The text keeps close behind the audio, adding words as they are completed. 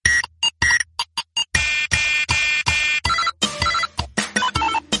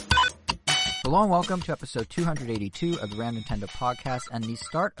Hello and welcome to episode 282 of the Random Nintendo podcast and the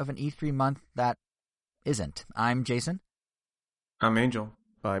start of an E3 month that isn't. I'm Jason. I'm Angel.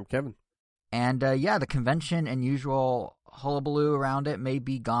 I'm Kevin. And the convention and usual hullabaloo around it may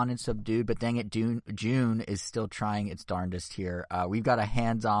be gone and subdued, but dang it, June is still trying its darndest here. We've got a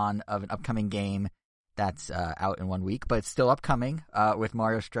hands-on of an upcoming game that's out in 1 week, but it's still upcoming with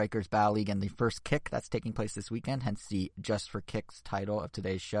Mario Strikers Battle League and the first kick that's taking place this weekend, hence the Just for Kicks title of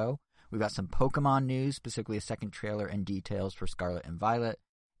today's show. We've got some Pokemon news, specifically a second trailer and details for Scarlet and Violet,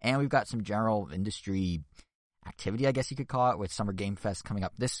 and we've got some general industry activity, I guess you could call it, with Summer Game Fest coming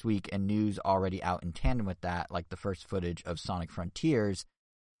up this week and news already out in tandem with that, like the first footage of Sonic Frontiers,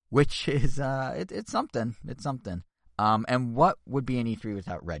 which is it's something. It's something. And what would be an E3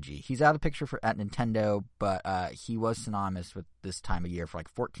 without Reggie? He's out of the picture at Nintendo, but he was synonymous with this time of year for like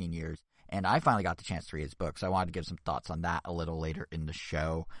 14 years. And I finally got the chance to read his book, so I wanted to give some thoughts on that a little later in the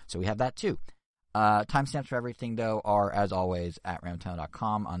show. So we have that too. Timestamps for everything, though, are, as always, at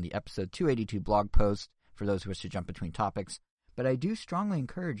ramtown.com on the episode 282 blog post for those who wish to jump between topics. But I do strongly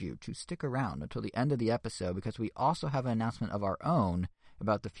encourage you to stick around until the end of the episode because we also have an announcement of our own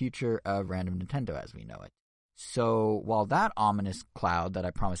about the future of Random Nintendo as we know it. So while that ominous cloud that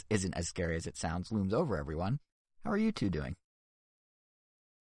I promise isn't as scary as it sounds looms over everyone, how are you two doing?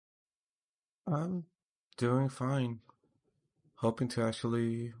 I'm doing fine. Hoping to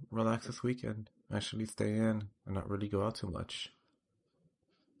actually relax this weekend. Actually stay in and not really go out too much.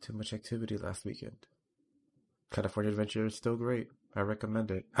 Too much activity last weekend. California Adventure is still great. I recommend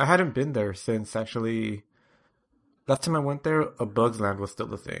it. I hadn't been there since actually... Last time I went there, A Bug's Land was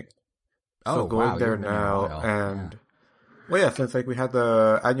still a thing. So going there now and... Yeah. Well, yeah, since like we had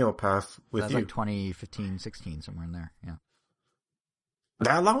the annual pass with you. That was like 2015, 16, somewhere in there, yeah.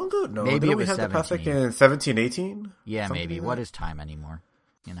 That long ago? No, maybe it was we had 17. the pass like in 17, 18? Yeah, Something maybe. like What that? is time anymore?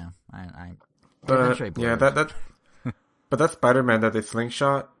 You know, But yeah, that but that Spider-Man that they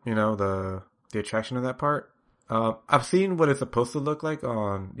slingshot, you know, the attraction of that part. I've seen what it's supposed to look like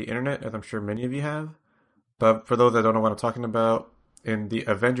on the internet, as I'm sure many of you have. But for those that don't know what I'm talking about, in the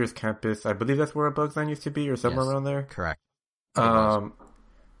Avengers campus, I believe that's where A Bug's Land used to be, or somewhere around there. Correct.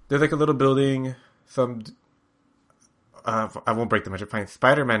 There's like a little building. I won't break the magic. Fine.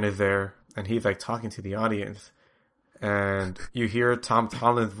 Spider-Man is there, and he's like talking to the audience, and you hear Tom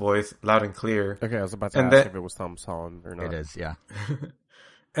Holland's voice loud and clear. Okay, I was about to ask if it was Tom Holland or not. It is, yeah.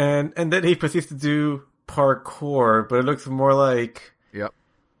 and then he proceeds to do parkour, but it looks more like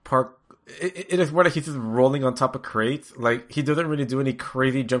it is more like he's just rolling on top of crates. Like he doesn't really do any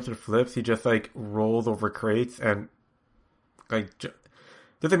crazy jumps or flips. He just like rolls over crates and like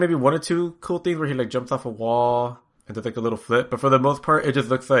there's like maybe one or two cool things where he like jumps off a wall and does like a little flip. But for the most part, it just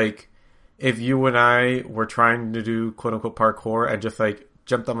looks like if you and I were trying to do quote unquote parkour and just like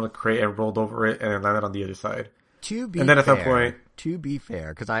jumped on a crate and rolled over it and then landed on the other side. To be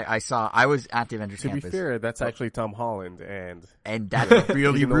fair, because I was at the Avengers campus. To be fair, that's actually Tom Holland, and that's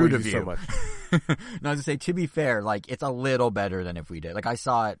really rude of you. So much. No, to say, to be fair, like it's a little better than if we did. Like I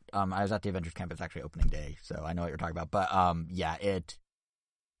saw it. I was at the Avengers campus actually opening day, so I know what you're talking about. But yeah,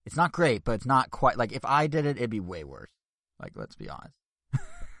 it's not great, but it's not quite like if I did it, it'd be way worse. Like let's be honest.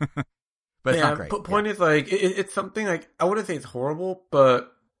 But it's not great. Point is like it's something like I wouldn't say it's horrible,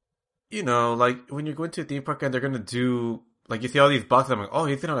 but. You know, like, when you go into a theme park and they're gonna do, like, you see all these boxes, I'm like, oh,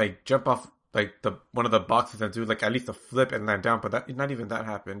 he's gonna, like, jump off, like, one of the boxes and do, like, at least a flip and land down, but not even that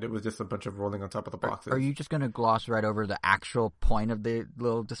happened. It was just a bunch of rolling on top of the boxes. Are you just gonna gloss right over the actual point of the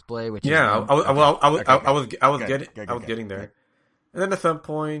little display, which yeah, is... I was getting there. And then at some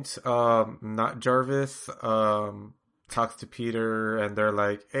point, not Jarvis, talks to Peter, and they're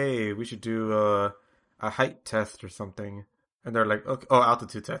like, hey, we should do a height test or something. And they're like, okay,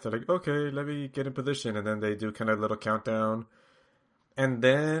 altitude test. They're like, okay, let me get in position. And then they do kind of a little countdown. And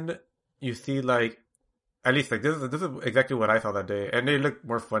then you see like, at least like this is exactly what I saw that day. And it looked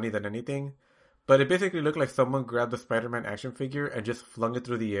more funny than anything. But it basically looked like someone grabbed the Spider-Man action figure and just flung it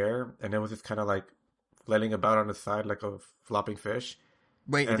through the air. And it was just kind of like flailing about on the side like a flopping fish.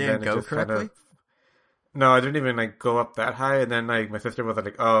 Wait, it didn't go correctly? No, I didn't even like go up that high. And then like my sister was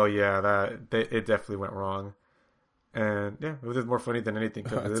like, oh yeah, it definitely went wrong. And yeah, it was just more funny than anything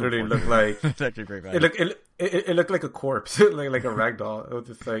because it literally looked like it's actually great. It looked like a corpse, like a rag doll. It was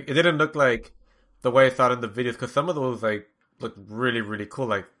just like it didn't look like the way I saw it in the videos because some of those like looked really really cool.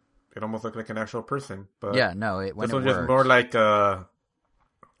 Like it almost looked like an actual person. But yeah, no, this was just more like I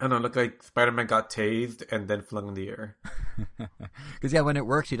don't know, looked like Spider-Man got tased and then flung in the air. Because yeah, when it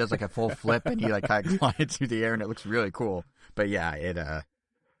works, he does like a full flip and he like kind of glides through the air and it looks really cool. But yeah,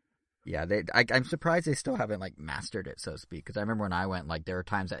 Yeah, I'm surprised they still haven't like mastered it, so to speak. Because I remember when I went, like there were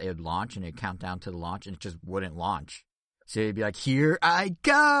times that it would launch and it'd count down to the launch and it just wouldn't launch. So it'd be like, "Here I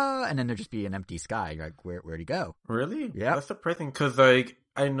go," and then there'd just be an empty sky. You're like, where'd he go? Really? Yeah, that's surprising. Because like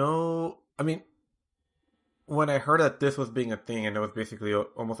I know, I mean, when I heard that this was being a thing and it was basically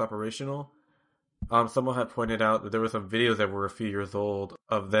almost operational, someone had pointed out that there were some videos that were a few years old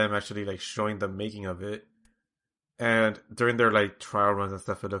of them actually like showing the making of it. And during their like trial runs and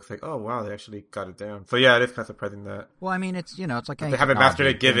stuff, it looks like, oh wow, they actually got it down. So yeah, it is kind of surprising that. Well, I mean, it's it's like they haven't mastered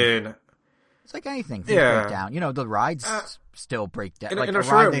it. Given it's like anything, things break down. The rides still break down. Like a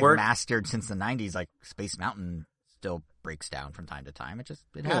ride they've mastered since the '90s, like Space Mountain, still breaks down from time to time. It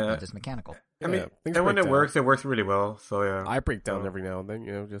happens. It's mechanical. I mean, and when it works really well. So yeah, I break down every now and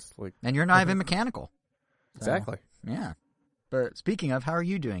then. Just like. And you're not even mechanical. So, exactly. Yeah. But speaking of, how are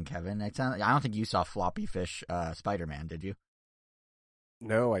you doing, Kevin? I don't think you saw Floppy Fish Spider-Man, did you?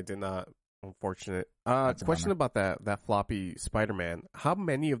 No, I did not. Unfortunate. Question about that floppy Spider-Man. How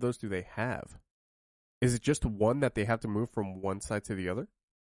many of those do they have? Is it just one that they have to move from one side to the other?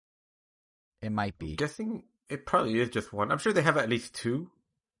 It might be. I'm guessing it probably is just one. I'm sure they have at least two.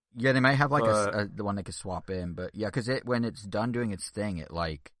 Yeah, they might have like the one they could swap in. But yeah, because when it's done doing its thing, it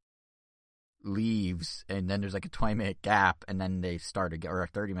like leaves, and then there's like a 20-minute gap, and then they start again, or a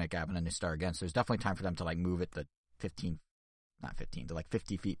 30-minute gap, and then they start again. So there's definitely time for them to like move it to 50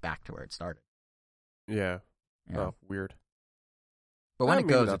 feet back to where it started. Yeah. Oh, weird. But when it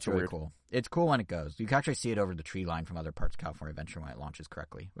goes, it's really cool. It's cool when it goes. You can actually see it over the tree line from other parts of California Adventure when it launches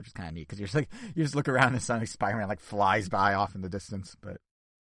correctly, which is kind of neat because you just look around and suddenly Spider-Man like flies by off in the distance. But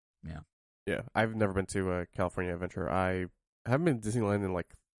yeah, I've never been to California Adventure. I haven't been to Disneyland in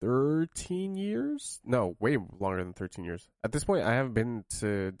like 13 years? No, way longer than 13 years. At this point, I haven't been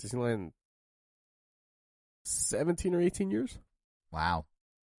to Disneyland 17 or 18 years. Wow.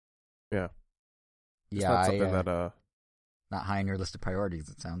 Yeah. It's not something that not high on your list of priorities,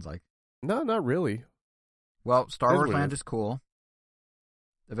 it sounds like. No, not really. Well, Star Wars Land is cool.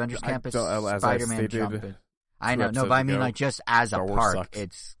 Avengers Campus, Spider-Man jumping. I know, no, but I mean like just as a park,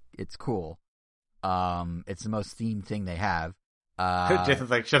 it's cool. It's the most themed thing they have. Jason's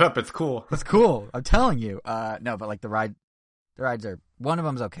like, shut up, it's cool. It's cool. I'm telling you. No, but like the rides are, one of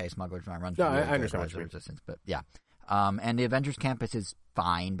them's okay. Smuggler's Run runs. No, I understand what you mean. Resistance, but yeah. And the Avengers Campus is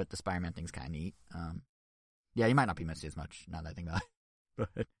fine, but the Spider-Man thing's kind of neat. Yeah, you might not be missing as much now that I think about it. But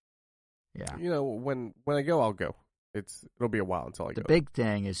yeah. When I go, I'll go. It'll be a while until I go. The big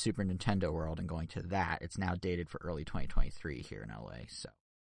thing is Super Nintendo World and going to that. It's now dated for early 2023 here in LA. So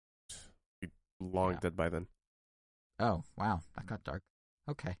long dead by then. Oh, wow. That got dark.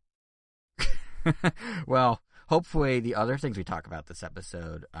 Okay. Well, hopefully the other things we talk about this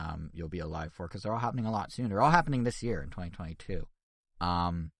episode, you'll be alive for, because they're all happening a lot soon. They're all happening this year in 2022.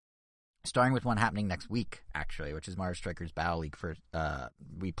 Starting with one happening next week, actually, which is Mario Strikers Battle League.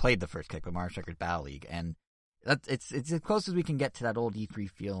 We played the first kick, but Mario Strikers Battle League, and it's as close as we can get to that old E3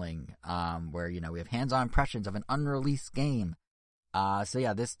 feeling, where we have hands-on impressions of an unreleased game. So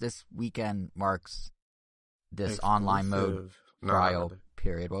yeah, this weekend marks this exclusive online mode trial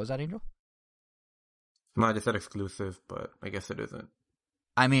period. What was that, Angel? No, I just said exclusive, but I guess it isn't.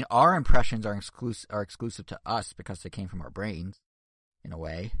 I mean, our impressions are exclusive to us because they came from our brains, in a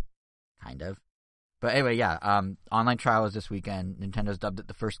way, kind of. But anyway, yeah, online trial is this weekend. Nintendo's dubbed it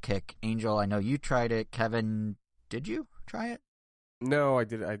the first kick. Angel, I know you tried it. Kevin, did you try it? No, I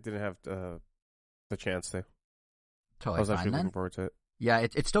didn't have the chance to. Totally I was fine, actually then. looking forward to it. Yeah,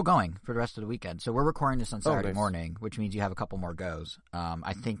 it's still going for the rest of the weekend. So we're recording this on Saturday morning, which means you have a couple more goes.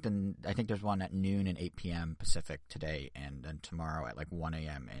 I think there's one at noon and 8 p.m. Pacific today, and then tomorrow at like 1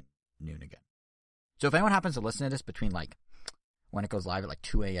 a.m. and noon again. So if anyone happens to listen to this between like when it goes live at like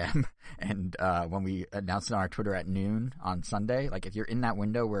 2 a.m. and when we announce it on our Twitter at noon on Sunday, like if you're in that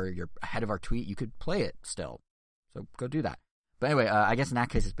window where you're ahead of our tweet, you could play it still. So go do that. But anyway, I guess in that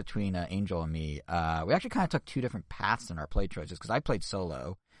case, it's between Angel and me. We actually kind of took two different paths in our play choices, because I played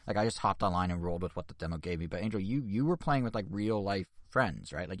solo. Like, I just hopped online and rolled with what the demo gave me. But Angel, you were playing with, like, real-life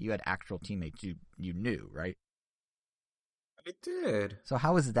friends, right? Like, you had actual teammates you knew, right? I did. So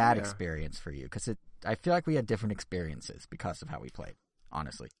how was that experience for you? Because I feel like we had different experiences because of how we played,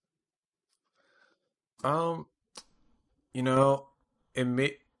 honestly. I don't think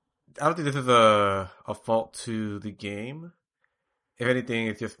this is a fault to the game. If anything,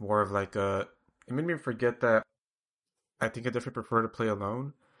 it's just more of like it made me forget that I think I definitely prefer to play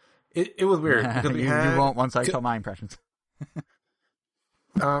alone. It was weird because you won't once I tell my impressions.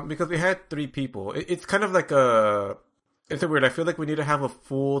 Because we had three people. It's kind of like it's weird. I feel like we need to have a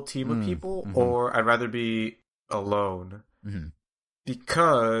full team of people, or I'd rather be alone. Mm-hmm.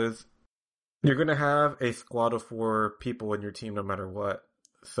 Because You're gonna have a squad of 4 people in your team no matter what.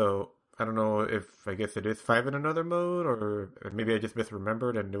 So I don't know if I guess it is 5 in another mode, or maybe I just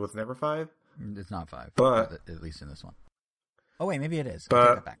misremembered and it was never 5. It's not 5, but at least in this one. Oh wait, maybe it is. But, I'll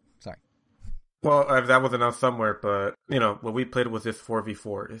take that back. Sorry. Well, that was announced somewhere, but what we played was just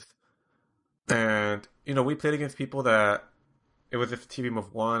 4v4s, and we played against people that it was just a team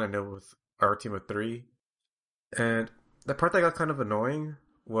of 1 and it was our team of 3, and the part that got kind of annoying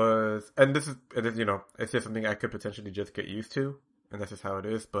was, and this is it's just something I could potentially just get used to, and that's just how it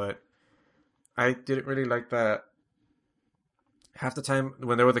is, but I didn't really like that. Half the time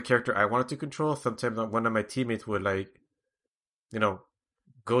when there was a character I wanted to control, sometimes one of my teammates would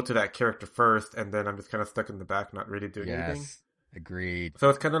go to that character first, and then I'm just kind of stuck in the back, not really doing anything. Agreed. So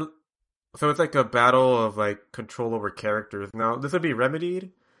it's like a battle of like control over characters. Now this would be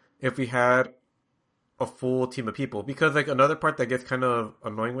remedied if we had a full team of people, because like another part that gets kind of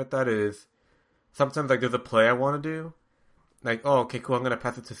annoying with that is sometimes like there's a play I want to do, like, oh, okay, cool, I'm gonna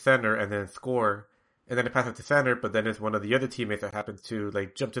pass it to center and then score, and then I pass it to center, but then it's one of the other teammates that happens to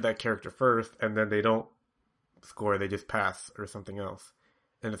like jump to that character first, and then they don't score, they just pass or something else,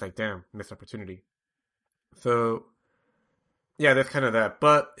 and it's like, damn, missed opportunity. So yeah, that's kind of that.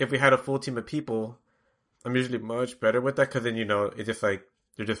 But if we had a full team of people, I'm usually much better with that, because then it's just like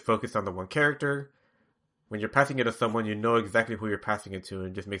you're just focused on the one character. When you're passing it to someone, you know exactly who you're passing it to, and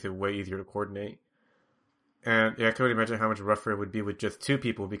it just makes it way easier to coordinate. And yeah, I can only imagine how much rougher it would be with just 2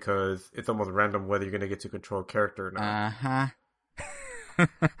 people, because it's almost random whether you're going to get to control a character or not.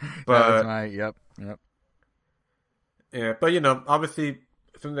 But yep. Yeah, but obviously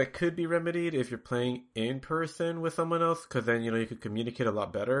something that could be remedied if you're playing in person with someone else, because then you could communicate a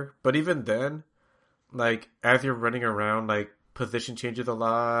lot better. But even then, like as you're running around, like position changes a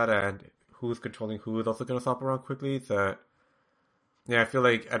lot, and who's controlling who is also going to swap around quickly. That I feel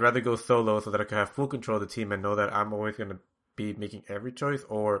like I'd rather go solo so that I can have full control of the team and know that I'm always going to be making every choice,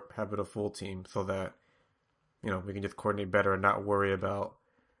 or have it a full team so that we can just coordinate better and not worry about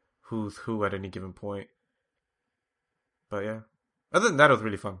who's who at any given point. But yeah, other than that, it was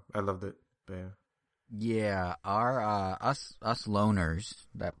really fun. I loved it. But yeah, our us loners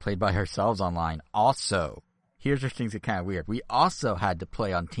that played by ourselves online also. Here's where things are kind of weird. We also had to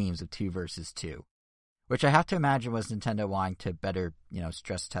play on teams of 2 versus 2, which I have to imagine was Nintendo wanting to better,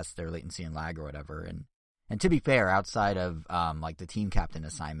 stress test their latency and lag or whatever. And to be fair, outside of like the team captain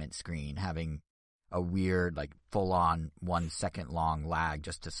assignment screen having a weird, like full on 1 second long lag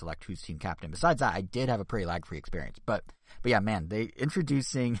just to select who's team captain. Besides that, I did have a pretty lag free experience. But yeah, man, they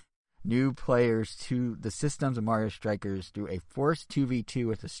introducing new players to the systems of Mario Strikers through a forced 2v2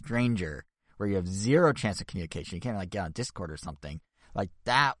 with a stranger, where you have 0 chance of communication. You can't like get on Discord or something. Like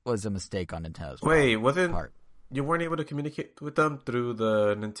that was a mistake on Nintendo's part. You weren't able to communicate with them through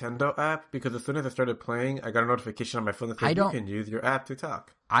the Nintendo app? Because as soon as I started playing, I got a notification on my phone that said you can use your app to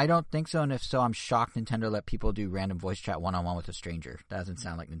talk. I don't think so, and if so, I'm shocked Nintendo let people do random voice chat one-on-one with a stranger. That doesn't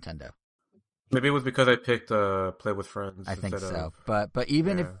sound like Nintendo. Maybe it was because I picked Play with Friends. I think so. But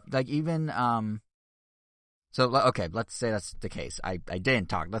even if so okay, let's say that's the case. I didn't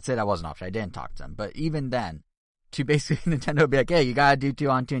talk. Let's say that was an option. I didn't talk to them. But even then, to basically Nintendo be like, hey, you gotta do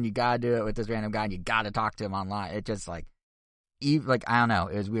 2-on-2, and you gotta do it with this random guy, and you gotta talk to him online. It just I don't know,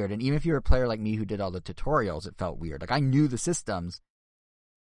 it was weird. And even if you're a player like me who did all the tutorials, it felt weird. Like I knew the systems,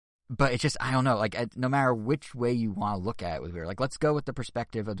 but it's just, I don't know, like no matter which way you want to look at it was weird. Like let's go with the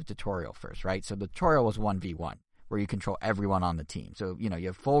perspective of the tutorial first, right? So the tutorial was 1v1, where you control everyone on the team. So, you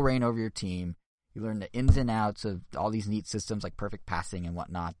have full reign over your team. You learn the ins and outs of all these neat systems like perfect passing and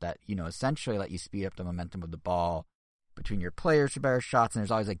whatnot that, essentially let you speed up the momentum of the ball between your players for better shots, and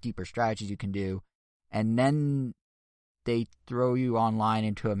there's always like deeper strategies you can do. And then they throw you online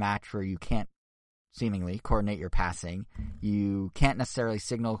into a match where you can't seemingly coordinate your passing. You can't necessarily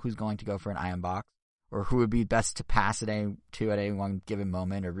signal who's going to go for an iron box or who would be best to pass at any one given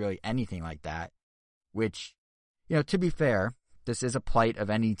moment, or really anything like that. Which, to be fair, this is a plight of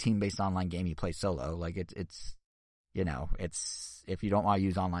any team-based online game you play solo. Like it's if you don't want to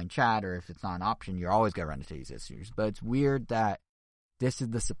use online chat, or if it's not an option, you're always going to run into these issues. But it's weird that this is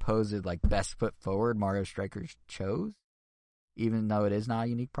the supposed like best foot forward Mario Strikers chose, even though it is not a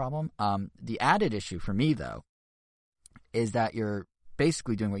unique problem. The added issue for me though is that you're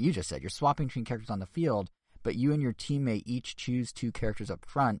basically doing what you just said. You're swapping between characters on the field, but you and your teammate each choose 2 characters up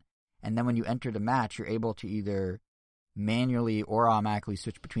front, and then when you enter the match, you're able to either manually or automatically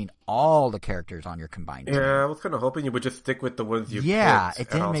switch between all the characters on your combined team. Yeah, I was kind of hoping you would just stick with the ones you picked. Yeah, it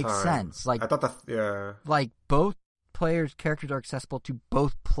didn't make sense. Like, I thought that, yeah. Like, both players' characters are accessible to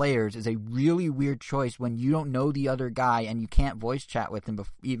both players is a really weird choice when you don't know the other guy and you can't voice chat with him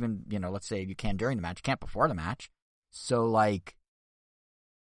even, let's say you can during the match, you can't before the match. So, like,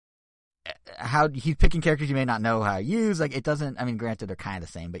 how he's picking characters you may not know how to use, like, it doesn't, I mean, granted, they're kind of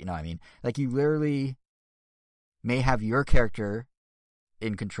the same, but you know what I mean? Like, you literally may have your character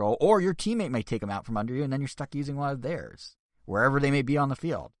in control, or your teammate may take them out from under you, and then you're stuck using one of theirs, wherever they may be on the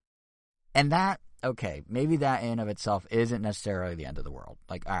field. And that, okay, maybe that in of itself isn't necessarily the end of the world.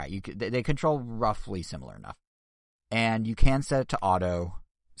 Like, all right, they control roughly similar enough. And you can set it to auto,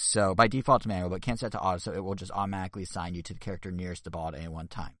 so by default it's manual, but can't set it to auto, so it will just automatically assign you to the character nearest the ball at any one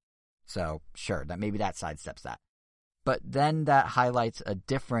time. So, sure, maybe that sidesteps that. But then that highlights a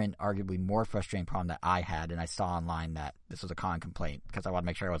different, arguably more frustrating problem that I had, and I saw online that this was a common complaint, because I wanted to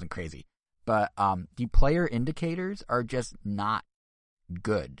make sure I wasn't crazy. But the player indicators are just not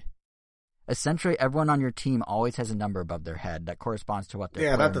good. Essentially, everyone on your team always has a number above their head that corresponds to what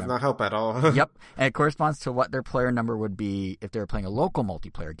their player that does not help at all. Yep, and it corresponds to what their player number would be if they were playing a local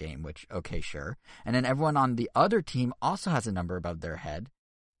multiplayer game, which, okay, sure. And then everyone on the other team also has a number above their head.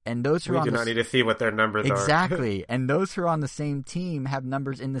 And those who do not need to see what their numbers are. Exactly. And those who are on the same team have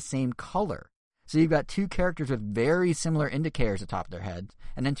numbers in the same color. So you've got two characters with very similar indicators atop their heads,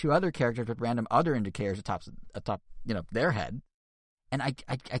 and then two other characters with random other indicators atop their head. And I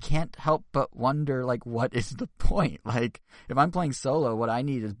can't help but wonder, like, what is the point? Like, if I'm playing solo, what I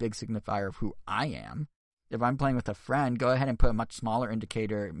need is a big signifier of who I am. If I'm playing with a friend, go ahead and put a much smaller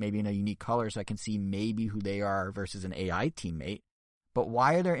indicator, maybe in a unique color, so I can see maybe who they are versus an AI teammate. But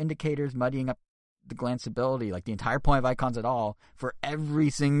why are there indicators muddying up the glanceability, like the entire point of icons at all, for every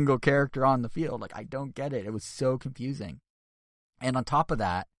single character on the field? Like, I don't get it. It was so confusing. And on top of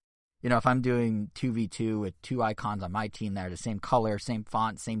that, if I'm doing 2v2 with two icons on my team that are the same color, same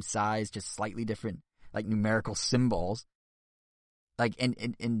font, same size, just slightly different, like, numerical symbols, like,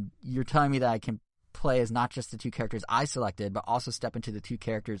 and you're telling me that I can play as not just the two characters I selected, but also step into the two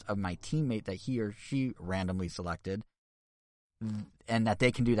characters of my teammate that he or she randomly selected, and that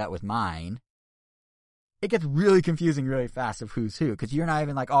they can do that with mine. It gets really confusing really fast of who's who, because you're not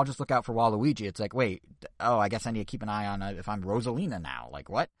even like, oh, just look out for Waluigi. It's like, wait, I guess I need to keep an eye on if I'm Rosalina now. Like,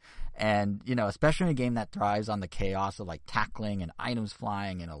 what? And, especially in a game that thrives on the chaos of, like, tackling and items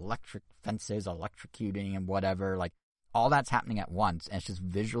flying and electric fences, electrocuting and whatever, like, all that's happening at once, and it's just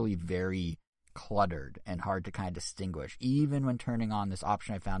visually very cluttered and hard to kind of distinguish, even when turning on this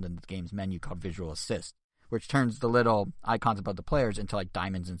option I found in the game's menu called Visual Assist, which turns the little icons above the players into, like,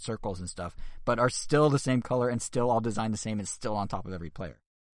 diamonds and circles and stuff, but are still the same color and still all designed the same and still on top of every player.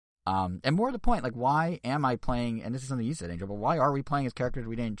 And more to the point, like, why am I playing, and this is something you said, Angel, but why are we playing as characters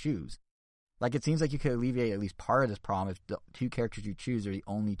we didn't choose? Like, it seems like you could alleviate at least part of this problem if the two characters you choose are the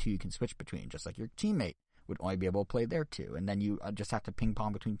only two you can switch between, just like your teammate would only be able to play their two, and then you just have to ping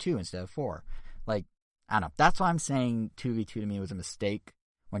pong between two instead of four. Like, I don't know. That's why I'm saying 2v2 to me was a mistake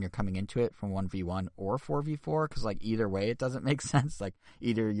when you're coming into it from 1v1 or 4v4, because, like, either way it doesn't make sense. Like,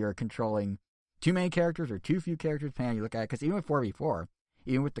 either you're controlling too many characters or too few characters, depending on how you look at it, because even with 4v4,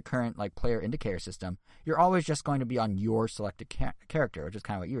 even with the current, like, player indicator system, you're always just going to be on your selected character, which is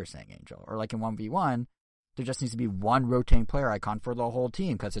kind of what you were saying, Angel. Or, like, in 1v1, there just needs to be one rotating player icon for the whole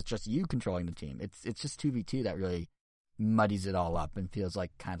team, because it's just you controlling the team. It's just 2v2 that really muddies it all up and feels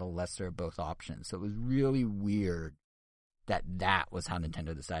like kind of lesser of both options. So it was really weird that was how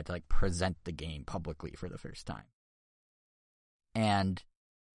Nintendo decided to, like, present the game publicly for the first time. And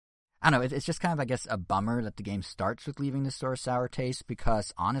I don't know, it's just kind of, I guess, a bummer that the game starts with leaving this sort of sour taste,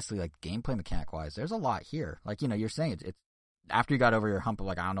 because honestly, like, gameplay mechanic wise, there's a lot here. Like, you're saying it's after you got over your hump of,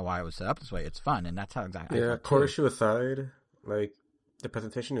 like, I don't know why it was set up this way, it's fun, and that's how exactly. Yeah, core issue aside, like, the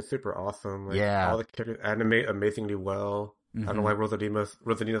presentation is super awesome. Like, all the characters animate amazingly well. Mm-hmm. I don't know why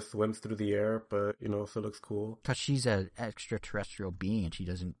Rosalina swims through the air, but, still looks cool. Because she's an extraterrestrial being and she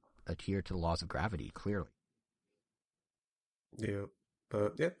doesn't adhere to the laws of gravity, clearly. Yeah,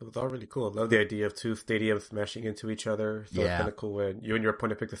 but yeah, it was all really cool. I love the idea of two stadiums smashing into each other. So it's kind of cool when you and your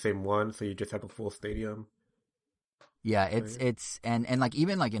opponent pick the same one, so you just have a full stadium. Yeah, it's and like,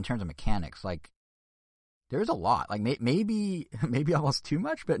 even, like, in terms of mechanics, like, there's a lot, like, maybe almost too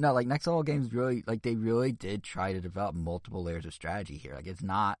much, but no, like, Next Level Games really, like, they really did try to develop multiple layers of strategy here. Like, it's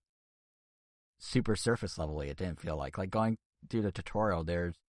not super surface level-y, it didn't feel like going through the tutorial,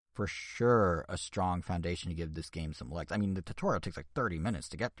 there's for sure a strong foundation to give this game some legs. I mean, the tutorial takes like 30 minutes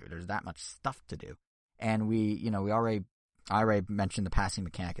to get through. There's that much stuff to do. And I already mentioned the passing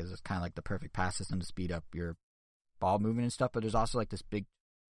mechanic is kind of like the perfect pass system to speed up your ball movement and stuff, but there's also, like, this big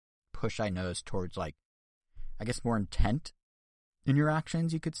push I noticed towards, like, I guess more intent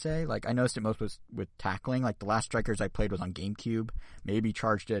interactions, you could say. Like, I noticed it most was with tackling. Like, the last Strikers I played was on GameCube. Maybe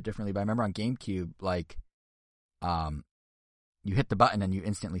charged it differently, but I remember on GameCube, like, you hit the button and you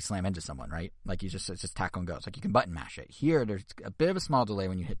instantly slam into someone, right? Like, it's just tackle and go. It's like you can button mash it. Here, there's a bit of a small delay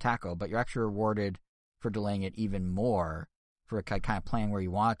when you hit tackle, but you're actually rewarded for delaying it even more for kind of playing where you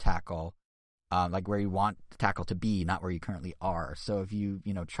want to tackle, like where you want the tackle to be, not where you currently are. So if you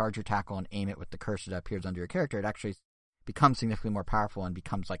charge your tackle and aim it with the cursor that appears under your character, it actually becomes significantly more powerful and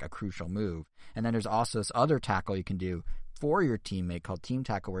becomes like a crucial move. And then there's also this other tackle you can do for your teammate called team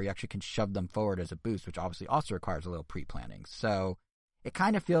tackle, where you actually can shove them forward as a boost, which obviously also requires a little pre-planning. So it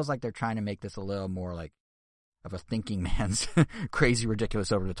kind of feels like they're trying to make this a little more like of a thinking man's crazy,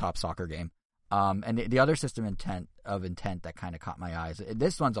 ridiculous, over-the-top soccer game. And the other system intent that kind of caught my eyes,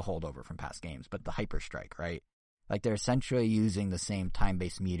 this one's a holdover from past games, but the Hyper Strike, right? Like, they're essentially using the same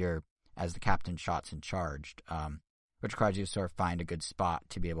time-based meter as the captain shots and charged, which requires you to sort of find a good spot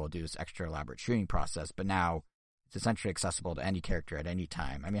to be able to do this extra elaborate shooting process. But now it's essentially accessible to any character at any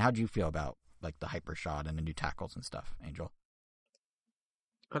time. I mean, how do you feel about like the hyper shot and the new tackles and stuff, Angel?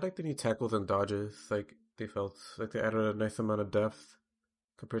 I like the new tackles and dodges. Like, they felt like they added a nice amount of depth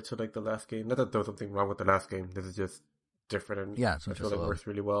compared to like the last game. Not that there was something wrong with the last game. This is just different, and yeah, I feel like it works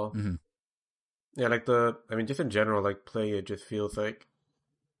really well. Mm-hmm. Yeah, like just in general, like playing it just feels like.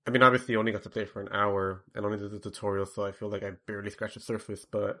 I mean, obviously, you only got to play for an hour and only did the tutorial, so I feel like I barely scratched the surface.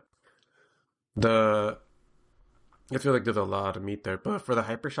 But I feel like there's a lot of meat there. But for the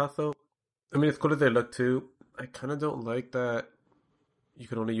hyper shots, though, I mean, as cool as they look too, I kind of don't like that you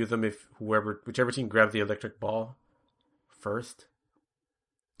can only use them if whichever team grabs the electric ball first.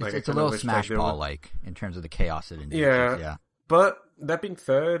 Like, it's a little Smash Ball like in terms of the chaos it induces. Yeah. But that being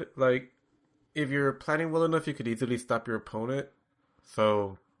said, like, if you're planning well enough, you could easily stop your opponent.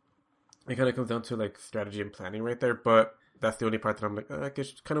 So it kind of comes down to like strategy and planning right there. But that's the only part that I'm like, I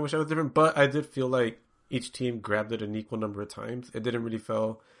kind of wish I was different. But I did feel like each team grabbed it an equal number of times. It didn't really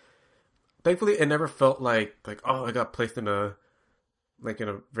feel. Thankfully, it never felt like oh, I got placed in a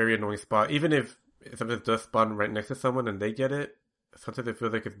very annoying spot. Even if something does spawn right next to someone and they get it, sometimes it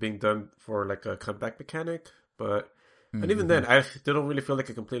feels like it's being done for like a comeback mechanic. But and even then, I still don't really feel like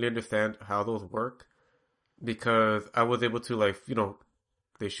I completely understand how those work, because I was able to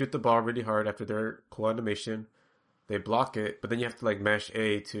they shoot the ball really hard after their cool animation, they block it, but then you have to like mash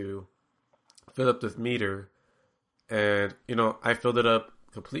A to fill up this meter, and I filled it up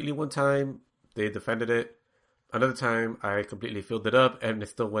completely one time. They defended it. Another time, I completely filled it up, and it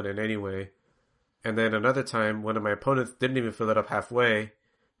still went in anyway. And then another time, one of my opponents didn't even fill it up halfway,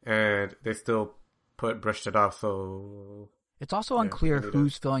 and they still brushed it off. So it's also unclear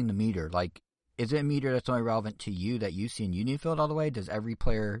who's filling the meter. Like, is it a meter that's only relevant to you that you see and you need to fill it all the way? Does every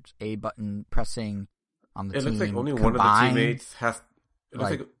player's A button pressing on the team looks like only combine? One of the teammates has. It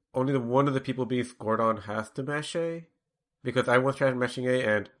looks like only one of the people being scored on has to mash A, because I once tried mashing A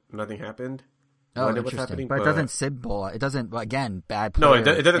and nothing happened. Oh, interesting. But it doesn't symbol. It doesn't. Again, bad. No, it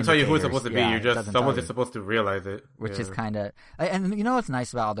doesn't tell you who it's supposed to be. You're just someone's just supposed to realize it, which is kind of. And what's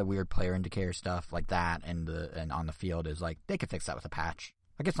nice about all the weird player indicator stuff like that, and on the field is like they could fix that with a patch.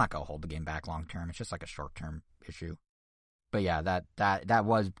 Like, it's not gonna hold the game back long term. It's just like a short term issue. But yeah, that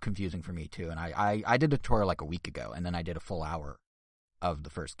was confusing for me too. And I did a tutorial like a week ago, and then I did a full hour of the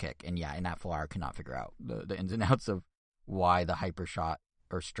first kick, and yeah, in that full hour, I could not figure out the ins and outs of why the hyper shot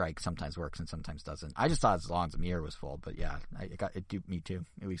or strike sometimes works and sometimes doesn't. I just thought as long as the mirror was full, but yeah, it duped me too,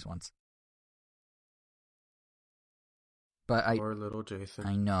 at least once. But poor little Jason.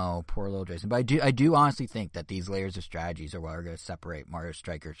 I know, poor little Jason. But I do honestly think that these layers of strategies are what are going to separate Mario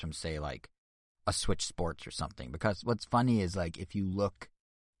Strikers from, say, like a Switch Sports or something. Because what's funny is, like, if you look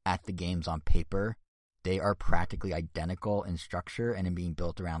at the games on paper, they are practically identical in structure and in being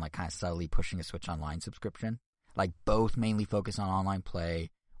built around like kind of subtly pushing a Switch Online subscription. Like, both mainly focus on online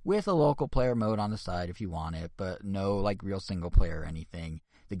play with a local player mode on the side if you want it, but no like real single player or anything.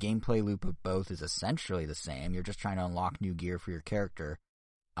 The gameplay loop of both is essentially the same. You're just trying to unlock new gear for your character.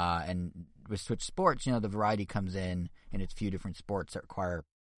 And with Switch Sports, the variety comes in its few different sports that require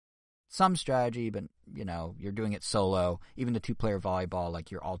some strategy, but, you're doing it solo. Even the two-player volleyball,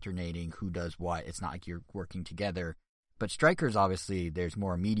 like, you're alternating who does what. It's not like you're working together. But Strikers, obviously, there's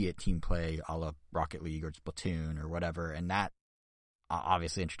more immediate team play a la Rocket League or Splatoon or whatever, and that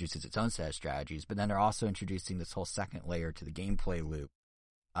obviously introduces its own set of strategies. But then they're also introducing this whole second layer to the gameplay loop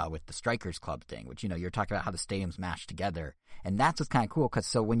with the Strikers Club thing, which, you're talking about how the stadiums mash together. And that's what's kind of cool, because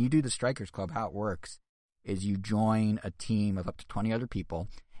so when you do the Strikers Club, how it works is you join a team of up to 20 other people,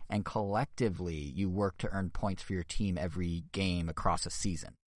 and collectively you work to earn points for your team every game across a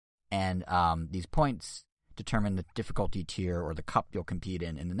season. And these points determine the difficulty tier or the cup you'll compete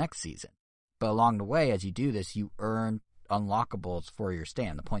in the next season. But along the way, as you do this, you earn unlockables for your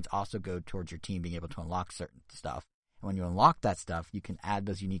stand. The points also go towards your team being able to unlock certain stuff. And when you unlock that stuff, you can add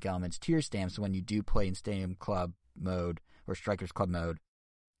those unique elements to your stand. So when you do play in Stadium Club mode or Strikers Club mode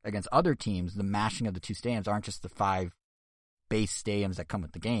against other teams, the mashing of the two stadiums aren't just the 5 base stadiums that come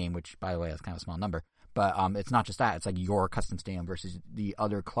with the game, which, by the way, is kind of a small number. But it's not just that. It's like your custom stadium versus the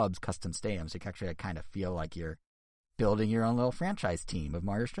other club's custom stadium. So you can actually kind of feel like you're building your own little franchise team of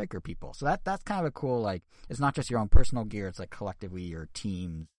Mario Striker people. So that's kind of a cool, like, it's not just your own personal gear. It's like collectively your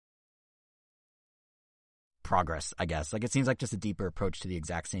team's progress, I guess. Like, it seems like just a deeper approach to the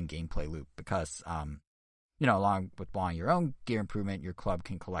exact same gameplay loop because, along with buying your own gear improvement, your club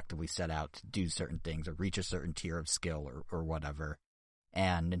can collectively set out to do certain things or reach a certain tier of skill or whatever.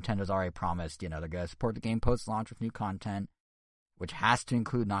 And Nintendo's already promised, they're going to support the game post-launch with new content, which has to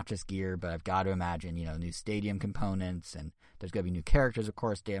include not just gear, but I've got to imagine, new stadium components, and there's going to be new characters, of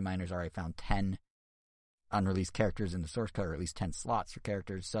course. Data miners already found 10 unreleased characters in the source code, or at least 10 slots for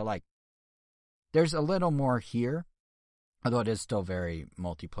characters. So, like, there's a little more here, although it is still very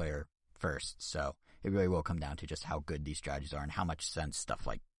multiplayer first. So it really will come down to just how good these strategies are and how much sense stuff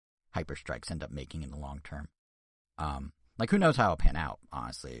like Hyper Strikes end up making in the long term. Like, who knows how it'll pan out,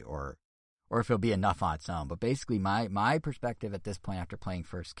 honestly, or if it'll be enough on its own. But basically, my perspective at this point after playing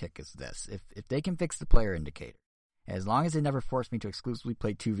First Kick is this. If they can fix the player indicator, as long as they never force me to exclusively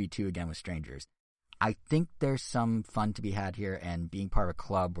play 2v2 again with strangers, I think there's some fun to be had here, and being part of a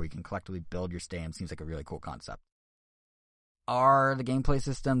club where you can collectively build your stadium seems like a really cool concept. Are the gameplay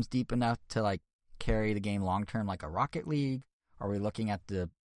systems deep enough to, like, carry the game long-term like a Rocket League? Are we looking at the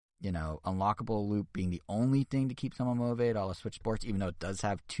unlockable loop being the only thing to keep someone motivated, all of Switch Sports, even though it does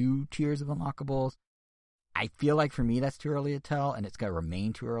have 2 tiers of unlockables? I feel like for me that's too early to tell, and it's going to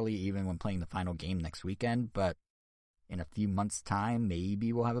remain too early even when playing the final game next weekend, but in a few months' time,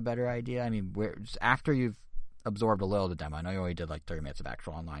 maybe we'll have a better idea. I mean, after you've absorbed a little of the demo, I know you only did like 30 minutes of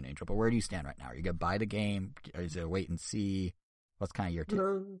actual online, Angel, but where do you stand right now? Are you going to buy the game? Or is it a wait and see? What's kind of your take?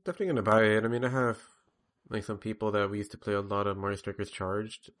 No, definitely going to buy it. I mean, I have like some people that we used to play a lot of Mario Strikers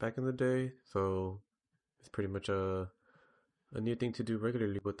Charged back in the day, so it's pretty much a new thing to do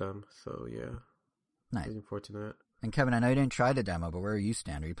regularly with them. So yeah, nice. Looking forward to that. And Kevin, I know you didn't try the demo, but where you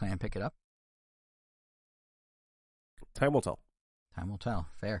stand? Are you planning to pick it up? Time will tell. Time will tell.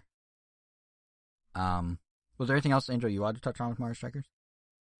 Fair. Was there anything else, Angel, you wanted to touch on with Mario Strikers?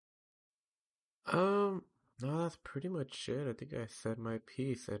 No, that's pretty much it. I think I said my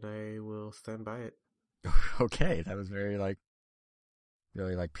piece, and I will stand by it. Okay, that was very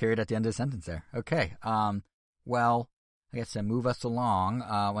really period at the end of the sentence there. Okay. Well, I guess to move us along,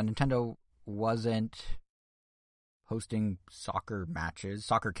 when Nintendo wasn't hosting soccer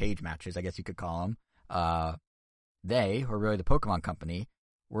cage matches, I guess you could call them, they, or really the Pokemon Company,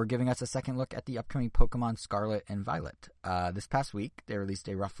 were giving us a second look at the upcoming Pokemon Scarlet and Violet. This past week, they released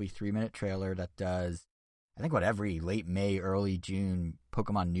a roughly 3-minute trailer that does, I think, what every late May, early June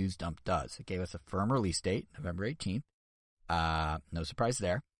Pokemon news dump does. It gave us a firm release date, November 18th. No surprise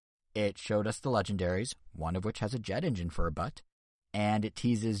there. It showed us the legendaries, one of which has a jet engine for a butt, and it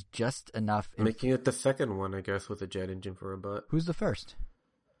teases just enough... Making it the second one, I guess, with a jet engine for a butt. Who's the first?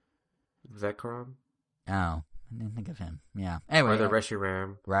 Zekrom. Oh, I didn't think of him. Yeah. Anyway. Or the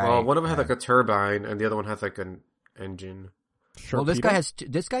Reshiram. Right. Well, one of them has like a turbine, and the other one has like an engine. Sure. Well, this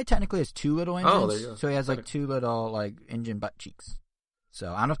guy technically has 2 little engines. Oh, there you go. So he has like 2 little like engine butt cheeks.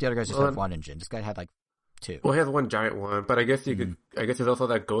 So I don't know if the other guys just have 1 engine. This guy had like 2. Well, he has 1 giant one, but I guess you could. I guess there's also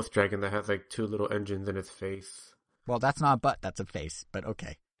that Ghost Dragon that has like 2 little engines in its face. Well, that's not a butt. That's a face. But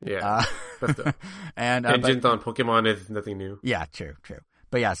okay. Yeah. And engines on Pokemon is nothing new. Yeah. True.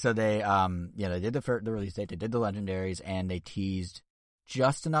 But yeah, so they they did the release date. They did the legendaries, and they teased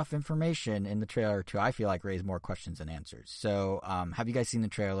just enough information in the trailer to, I feel like, raise more questions than answers. So, have you guys seen the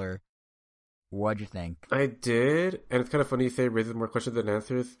trailer? What'd you think? I did, and it's kind of funny you say it raises more questions than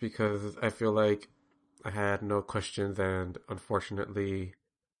answers, because I feel like I had no questions and unfortunately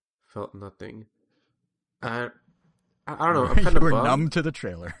felt nothing. I don't know. I'm kind of bummed. Numb to the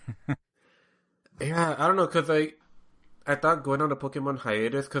trailer. Yeah, I don't know, because I thought going on a Pokemon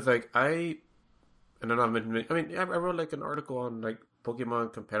hiatus, because I wrote like an article on like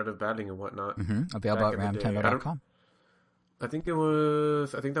Pokemon competitive battling and whatnot. Mm-hmm. Available at ramtendo.com. I think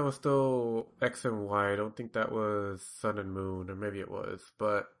that was still X and Y. I don't think that was Sun and Moon, or maybe it was.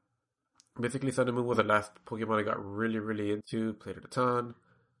 But basically, Sun and Moon was the last Pokemon I got really, really into, played it a ton.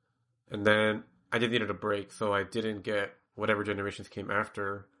 And then I just needed a break, so I didn't get whatever generations came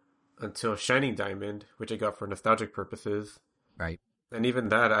after until Shining Diamond, which I got for nostalgic purposes. Right. And even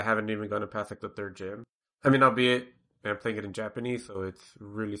that, I haven't even gone past like the 3rd gym. I mean, albeit I'm playing it in Japanese, so it's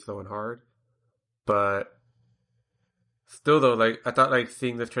really slow and hard. But still, though, like I thought, like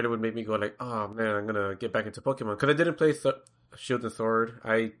seeing this trailer would make me go, like, oh man, I'm gonna get back into Pokemon because I didn't play Shield and Sword.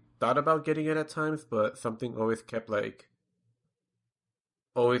 I thought about getting it at times, but something always kept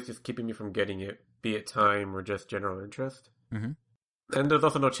always just keeping me from getting it, be it time or just general interest. Mm-hmm. And there's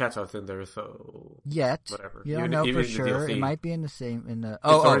also no chat outs in there, so whatever. You don't know for sure. It might be in the same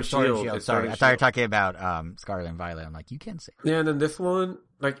Sword and Shield. Sorry, I thought you were talking about Scarlet and Violet. I'm like, you can say. Yeah, and then this one,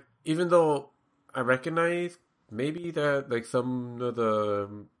 like, even though I recognize maybe that like some of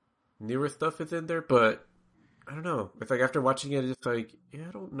the newer stuff is in there, but I don't know. It's like after watching it, it's just like, yeah,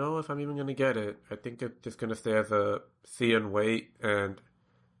 I don't know if I'm even gonna get it. I think it's just gonna stay as a see and wait, and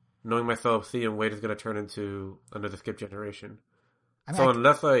knowing myself, see and wait is gonna turn into another skip generation. I mean,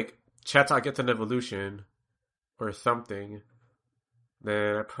 unless like Chatot gets an evolution or something,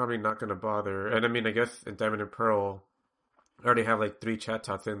 then I'm probably not gonna bother. And I mean, I guess in Diamond and Pearl, I already have like 3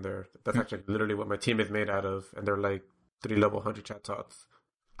 Chatots in there. That's actually literally what my team is made out of, and they're like 3 level 100 Chatots.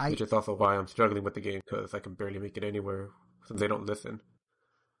 Which is also why I'm struggling with the game, because I can barely make it anywhere since they don't listen.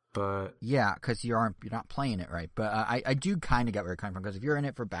 But yeah, because you're not playing it right. But I do kind of get where you're coming from, because if you're in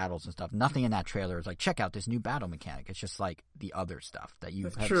it for battles and stuff, nothing in that trailer is like, check out this new battle mechanic. It's just like the other stuff that you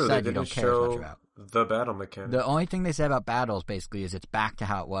have said you don't care as much about. The battle mechanic. The only thing they say about battles basically is it's back to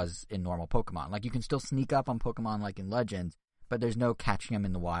how it was in normal Pokemon. Like you can still sneak up on Pokemon like in Legends, but there's no catching them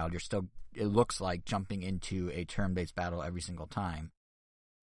in the wild. You're still, it looks like, jumping into a turn-based battle every single time.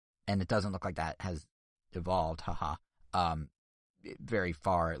 And it doesn't look like that has evolved, haha. Very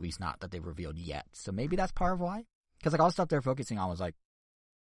far, at least not that they've revealed yet. So maybe that's part of why. Because like all the stuff they're focusing on was like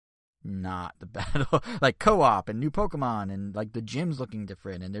not the battle, like co-op and new Pokemon and like the gym's looking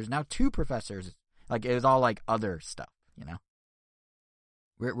different and there's now 2 professors. Like it was all like other stuff, you know.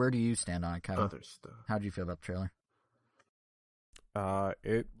 Where do you stand on it, Kevin? Other stuff. How do you feel about the trailer?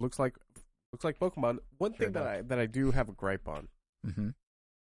 It looks like Pokemon. One thing that I do have a gripe on. Mm-hmm.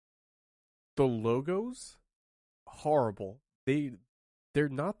 The logos, horrible. They're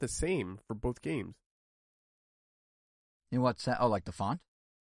not the same for both games. In what sense? Oh, like the font?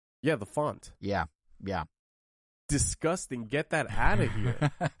 Yeah, the font. Yeah. Disgusting. Get that out of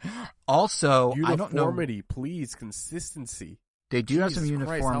here. Also, uniformity, I don't know. Please, consistency. They do have some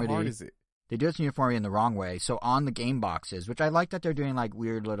uniformity. uniformity. How hard is it? They do have some uniformity in the wrong way. So on the game boxes, which I like that they're doing like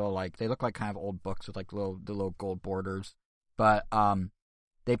weird little, like they look like kind of old books with like the little gold borders, but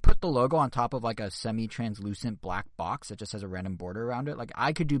they put the logo on top of like a semi-translucent black box that just has a random border around it. Like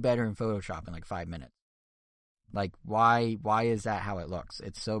I could do better in Photoshop in like 5 minutes. Like why is that how it looks?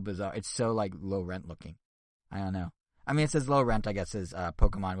 It's so bizarre. It's so like low rent looking. I don't know. I mean, it says low rent, I guess, is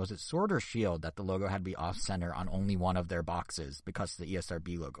Pokemon. Was it Sword or Shield that the logo had to be off center on only one of their boxes because the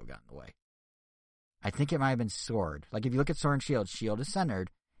ESRB logo got in the way? I think it might have been Sword. Like if you look at Sword and Shield, Shield is centered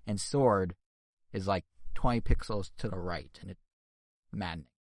and Sword is like 20 pixels to the right, and it's maddening.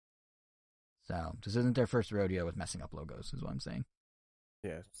 So this isn't their first rodeo with messing up logos, is what I'm saying.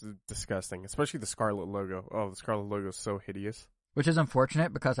 Yeah, it's disgusting, especially the Scarlet logo. Oh, the Scarlet logo is so hideous. Which is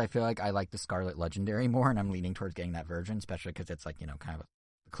unfortunate because I feel like I like the Scarlet Legendary more, and I'm leaning towards getting that version, especially because it's like, you know, kind of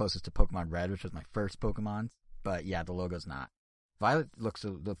the closest to Pokemon Red, which was my first Pokemon. But yeah, the logo's not. Violet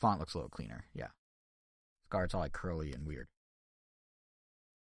the font looks a little cleaner. Yeah, Scarlet's all like curly and weird.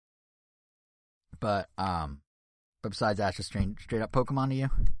 But besides that, just straight up Pokemon to you.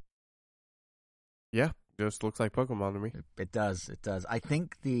 Yeah, just looks like Pokemon to me. It does. I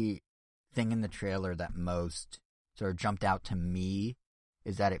think the thing in the trailer that most sort of jumped out to me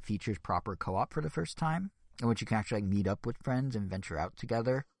is that it features proper co-op for the first time, in which you can actually like meet up with friends and venture out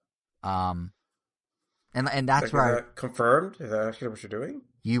together. And that's where is that confirmed? Is that actually what you're doing?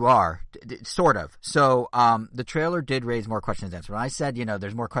 You are, sort of. So the trailer did raise more questions than answers. When I said, you know,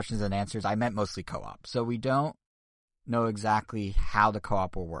 there's more questions than answers, I meant mostly co-op. So we don't know exactly how the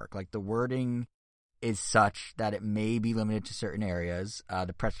co-op will work. Like the wording is such that it may be limited to certain areas.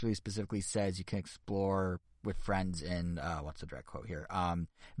 The press release specifically says you can explore with friends in, what's the direct quote here?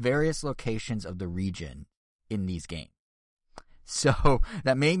 Various locations of the region in these games. So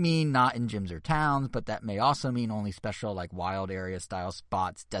that may mean not in gyms or towns, but that may also mean only special like wild area style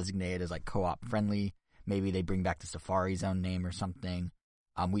spots designated as like co-op friendly. Maybe they bring back the Safari Zone name or something.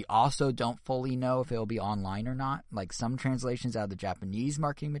 We also don't fully know if it'll be online or not. Like some translations out of the Japanese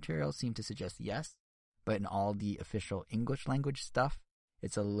marketing material seem to suggest yes. But in all the official English language stuff,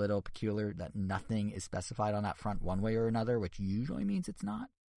 it's a little peculiar that nothing is specified on that front one way or another, which usually means it's not.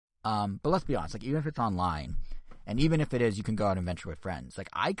 But let's be honest, like even if it's online, and even if it is, you can go out and venture with friends. Like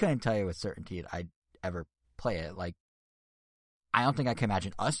I couldn't tell you with certainty that I'd ever play it. Like I don't think I can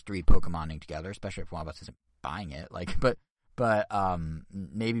imagine us three Pokemoning together, especially if one of us isn't buying it. Like, but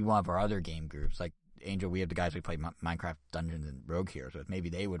maybe one of our other game groups, like Angel, we have the guys we play Minecraft Dungeons and Rogue Heroes with. Maybe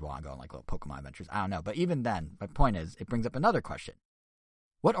they would want to go on like little Pokemon adventures. I don't know. But even then, my point is, it brings up another question.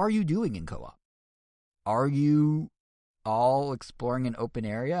 What are you doing in co-op? Are you all exploring an open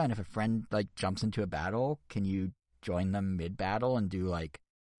area? And if a friend like jumps into a battle, can you join them mid-battle and do like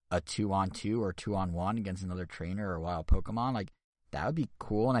a 2-on-2 or 2-on-1 against another trainer or wild Pokemon? Like, that would be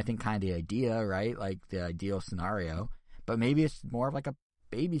cool. And I think kind of the idea, right? Like the ideal scenario. But maybe it's more of like a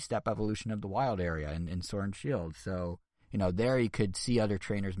baby step evolution of the wild area in Sword and Shield. So, there you could see other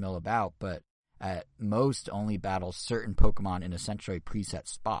trainers mill about, but at most only battle certain Pokemon in essentially preset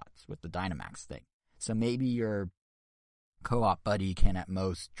spots with the Dynamax thing. So maybe your co-op buddy can at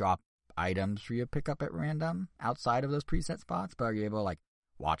most drop items for you to pick up at random outside of those preset spots, but are you able to like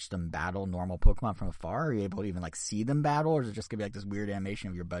watch them battle normal Pokemon from afar? Are you able to even like see them battle, or is it just gonna be like this weird animation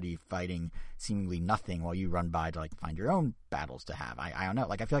of your buddy fighting seemingly nothing while you run by to like find your own battles to have? I don't know.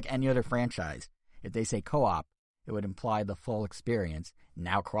 Like, I feel like any other franchise, if they say co-op, it would imply the full experience,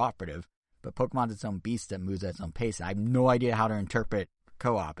 now cooperative, but Pokemon's its own beast that moves at its own pace, and I have no idea how to interpret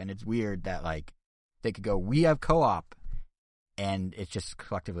co-op, and it's weird that like they could go, we have co-op, and it's just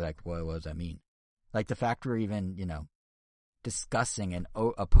collectively like, what does that mean? Like the fact we're even, discussing an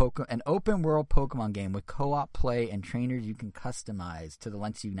open world Pokemon game with co-op play and trainers you can customize to the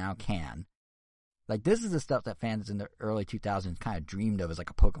lengths you now can. Like, this is the stuff that fans in the early 2000s kind of dreamed of as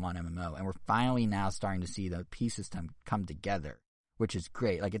like a Pokemon MMO, and we're finally now starting to see the pieces come together, which is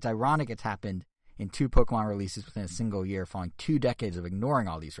great. Like, it's ironic it's happened in 2 Pokemon releases within a single year, following 2 decades of ignoring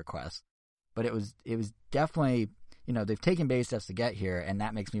all these requests. But it was definitely, they've taken baby steps to get here, and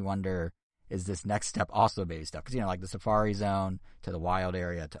that makes me wonder, is this next step also baby step? Because, like the Safari Zone to the wild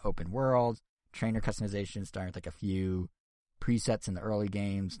area to open worlds, trainer customization starting with like a few presets in the early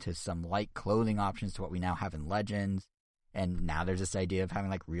games to some light clothing options to what we now have in Legends. And now there's this idea of having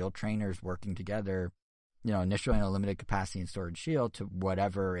like real trainers working together, initially in a limited capacity in Sword and Shield to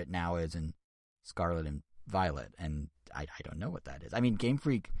whatever it now is in Scarlet and Violet. And I don't know what that is. I mean, Game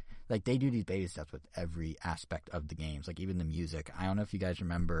Freak, like, they do these baby steps with every aspect of the games, like even the music. I don't know if you guys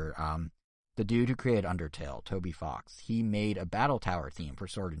remember, the dude who created Undertale, Toby Fox, he made a battle tower theme for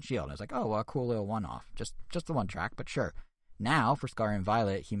Sword and Shield. And I was like, oh, well, a cool little one-off. Just the one track, but sure. Now, for Scarlet and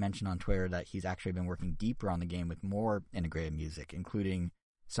Violet, he mentioned on Twitter that he's actually been working deeper on the game with more integrated music, including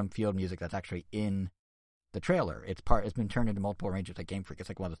some field music that's actually in the trailer. It's been turned into multiple arrangements like Game Freak. It's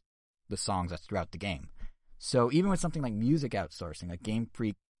like one of the songs that's throughout the game. So even with something like music outsourcing, like Game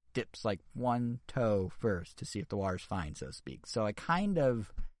Freak dips like one toe first to see if the water's fine, so to speak. So I kind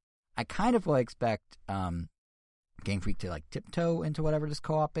of will expect Game Freak to like tiptoe into whatever this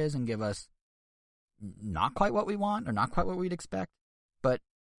co-op is and give us not quite what we want or not quite what we'd expect. But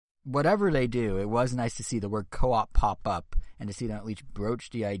whatever they do, it was nice to see the word co-op pop up and to see them at least broach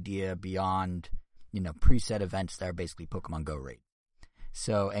the idea beyond, preset events that are basically Pokemon Go raid.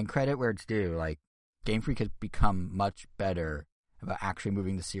 So, and credit where it's due, like, Game Freak has become much better about actually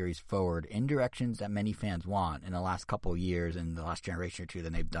moving the series forward in directions that many fans want in the last couple of years and the last generation or two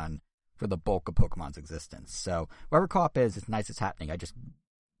than they've done for the bulk of Pokemon's existence. So whatever co-op is, it's nice it's happening. I just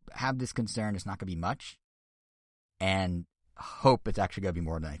have this concern it's not going to be much and hope it's actually going to be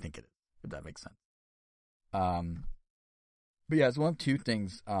more than I think it is, if that makes sense. But yeah, it's one of 2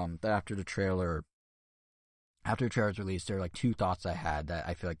 things that after the trailer's release, there are like 2 thoughts I had that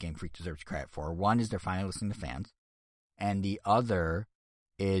I feel like Game Freak deserves credit for. One is they're finally listening to fans. And the other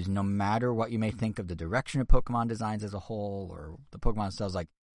is, no matter what you may think of the direction of Pokemon designs as a whole or the Pokemon themselves, like,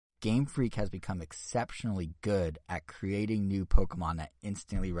 Game Freak has become exceptionally good at creating new Pokemon that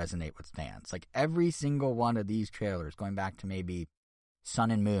instantly resonate with fans. Like, every single one of these trailers, going back to maybe Sun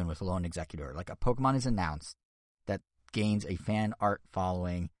and Moon with Lone Executor, like, a Pokemon is announced that gains a fan art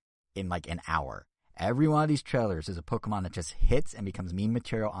following in like an hour. Every one of these trailers is a Pokemon that just hits and becomes meme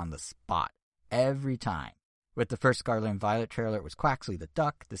material on the spot. Every time. With the first Scarlet and Violet trailer, it was Quaxley the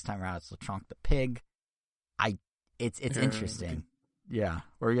duck. This time around, it's Lechonk the pig. It's interesting. Yeah.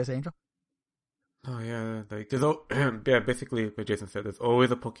 What were you gonna say, Angel? Oh yeah, like there's basically what Jason said. There's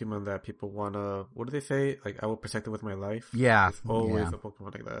always a Pokemon that people wanna. What do they say? Like, I will protect it with my life. Yeah. There's always a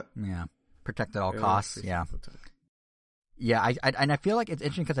Pokemon like that. Yeah. Protect at all costs. Yeah. Yeah, I feel like it's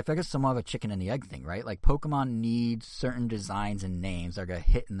interesting because I feel like it's somewhat of a chicken and the egg thing, right? Like, Pokemon needs certain designs and names that are going to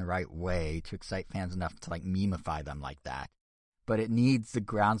hit in the right way to excite fans enough to, like, memify them like that. But it needs the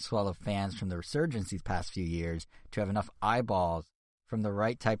groundswell of fans from the resurgence these past few years to have enough eyeballs from the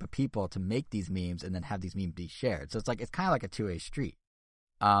right type of people to make these memes and then have these memes be shared. So it's kind of like a two-way street.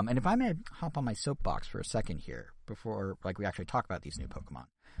 And if I may hop on my soapbox for a second here before we actually talk about these new Pokemon.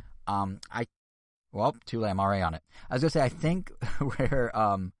 Too late. I'm already on it. I was going to say, I think where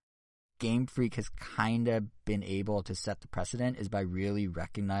Game Freak has kind of been able to set the precedent is by really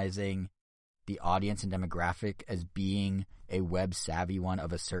recognizing the audience and demographic as being a web-savvy one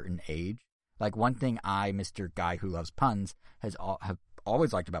of a certain age. Like, one thing Mr. Guy Who Loves Puns, have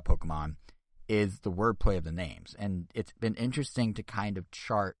always liked about Pokemon is the wordplay of the names. And it's been interesting to kind of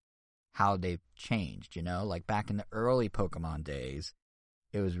chart how they've changed, Like, back in the early Pokemon days,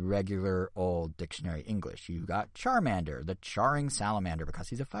 it was regular old dictionary English. You got Charmander, the charring salamander because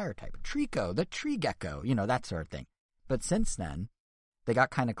he's a fire type. Trico, the tree gecko, that sort of thing. But since then, they got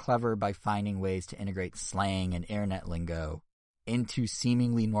kind of clever by finding ways to integrate slang and internet lingo into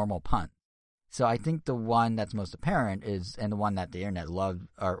seemingly normal puns. So I think the one that's most apparent is, and the one that the internet loved,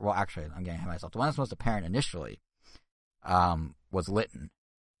 I'm getting ahead of myself. The one that's most apparent initially was Litten,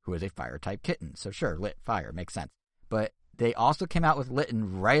 who is a fire type kitten. So sure, lit, fire, makes sense. But they also came out with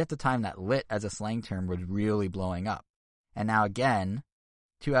Litten right at the time that lit as a slang term was really blowing up. And now again,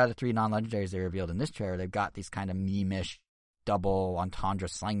 2 out of 3 non-legendaries they revealed in this trailer, they've got these kind of meme-ish double entendre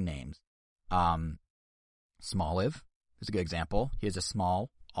slang names. Smoliv is a good example. He is a small,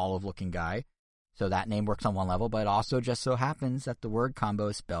 olive-looking guy. So that name works on one level, but it also just so happens that the word combo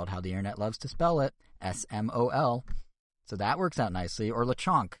is spelled how the internet loves to spell it, S-M-O-L. So that works out nicely. Or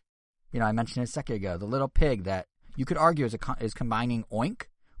Lechonk. I mentioned it a second ago, the little pig that you could argue is combining oink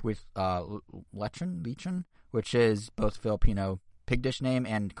with lichen, which is both Filipino pig dish name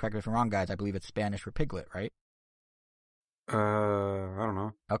and, correct me if I'm wrong, guys, I believe it's Spanish for piglet, right? I don't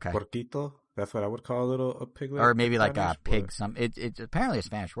know. Okay. Porquito? That's what I would call a piglet. Or maybe like a pig. It's apparently a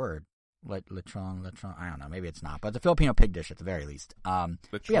Spanish word. Lechon. I don't know. Maybe it's not, but it's a Filipino pig dish at the very least.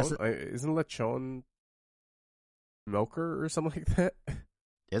 Lechon? Yes, isn't lechon milker or something like that?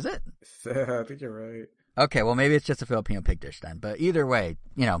 Is it? I think you're right. Okay, well maybe it's just a Filipino pig dish then. But either way,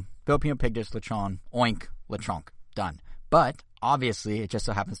 Filipino pig dish, lechon, oink, lechonk, done. But obviously, it just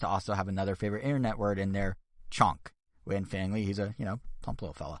so happens to also have another favorite internet word in there, chonk. When fittingly, he's a plump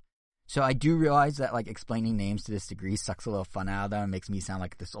little fella. So I do realize that explaining names to this degree sucks a little fun out of them and makes me sound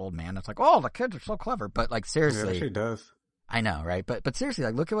like this old man that's like, oh, the kids are so clever. But seriously, it actually does. I know, right? But seriously,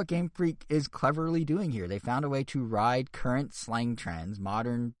 look at what Game Freak is cleverly doing here. They found a way to ride current slang trends,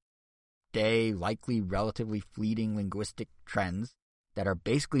 modern day, likely relatively fleeting linguistic trends that are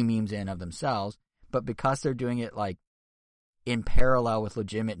basically memes in of themselves. But because they're doing it in parallel with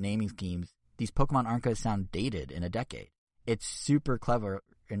legitimate naming schemes, these Pokemon aren't going to sound dated in a decade. It's super clever.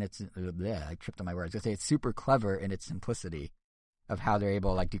 And I tripped on my words. I was going to say it's super clever in its simplicity of how they're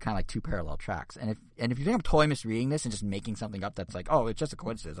able to do kind of 2 parallel tracks. And if you think I'm totally misreading this and just making something up that's oh, it's just a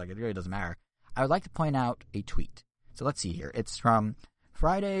coincidence, it really doesn't matter, I would like to point out a tweet. So let's see here. It's from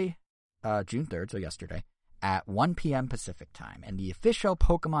Friday, June 3rd, so yesterday, at 1 p.m. Pacific time. And the official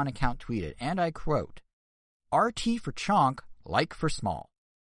Pokemon account tweeted, and I quote, RT for chonk, like for small.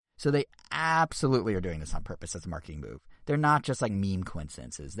 So they absolutely are doing this on purpose as a marketing move. They're not just meme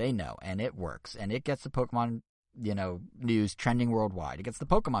coincidences. They know, and it works. And it gets the Pokemon, news trending worldwide. It gets the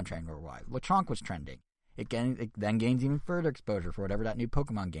Pokemon trending worldwide. Lechonk was trending. It then gains even further exposure for whatever that new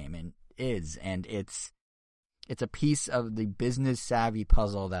Pokemon game is. And it's a piece of the business-savvy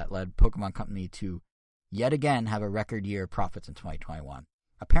puzzle that led Pokemon Company to yet again have a record year of profits in 2021.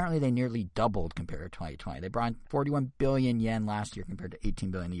 Apparently, they nearly doubled compared to 2020. They brought in 41 billion yen last year compared to 18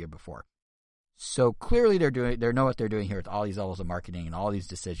 billion the year before. So clearly they know what they're doing here with all these levels of marketing and all these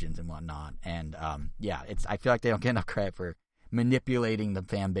decisions and whatnot. And I feel like they don't get enough credit for manipulating the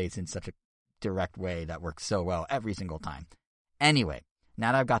fan base in such a direct way that works so well every single time. Anyway,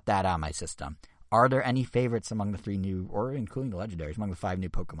 now that I've got that out of my system, are there any favorites among the 3 new, or including the legendaries, among the 5 new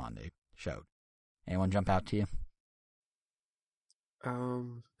Pokemon they showed? Anyone jump out to you?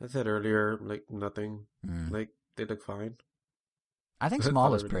 I said earlier, nothing. They look fine. I think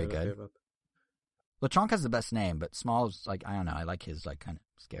Small is pretty good. Lechonk has the best name, but Small is I don't know. I like his kind of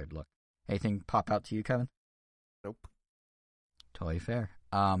scared look. Anything pop out to you, Kevin? Nope. Totally fair.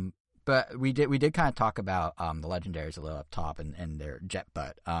 But we did kind of talk about the legendaries a little up top and their jet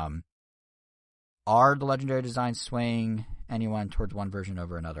butt. Are the legendary designs swaying anyone towards one version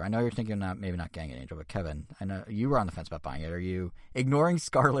over another? I know you're thinking maybe not getting an Angel, but Kevin, I know you were on the fence about buying it. Are you ignoring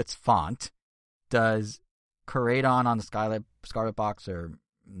Scarlet's font? Does Koraidon on the Scarlet box or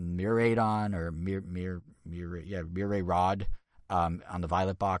Miraidon or Mirai Rod on the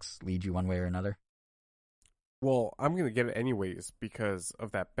Violet box lead you one way or another? Well, I'm going to get it anyways because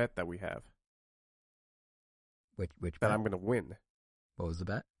of that bet that we have. Which bet? bet? I'm going to win. What was the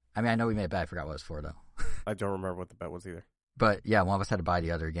bet? I mean, I know we made a bet. I forgot what it was for, though. I don't remember what the bet was either. But yeah, one of us had to buy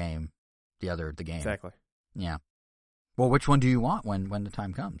the game. Exactly. Yeah. Well, which one do you want when the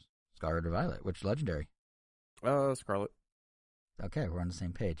time comes? Scarlet or Violet? Which legendary? Scarlet. Okay, we're on the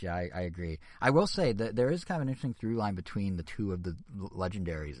same page. Yeah, I agree. I will say that there is kind of an interesting through line between the two of the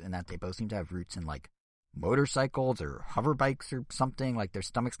legendaries in that they both seem to have roots in like motorcycles or hover bikes or something. Like their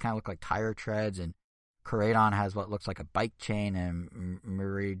stomachs kind of look like tire treads, and Koraidon has what looks like a bike chain, and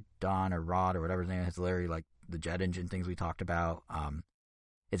Miraidon or Rod or whatever his name is, literally like the jet engine things we talked about.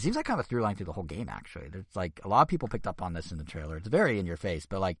 It seems like kind of a through line through the whole game, actually. There's like a lot of people picked up on this in the trailer. It's very in your face,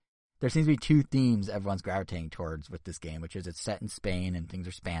 but like there seems to be two themes everyone's gravitating towards with this game, which is it's set in Spain and things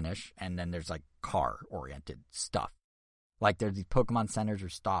are Spanish, and then there's like car-oriented stuff. Like there's these Pokemon centers or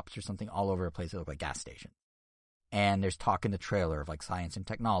stops or something all over the place that look like gas stations. And there's talk in the trailer of like science and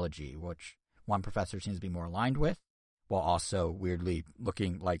technology, which one professor seems to be more aligned with, while also weirdly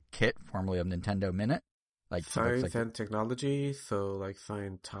looking like Kit, formerly of Nintendo Minute. Like science and technology, so like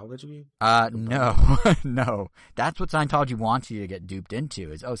Scientology? No, no. That's what Scientology wants you to get duped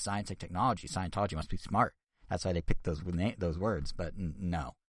into is, science and technology. Scientology must be smart. That's why they picked those words, but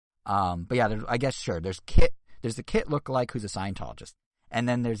no. But yeah, I guess, sure, there's Kit. There's the Kit lookalike who's a Scientologist. And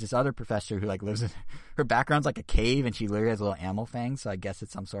then there's this other professor who like lives in, her background's like a cave and she literally has little animal fangs, so I guess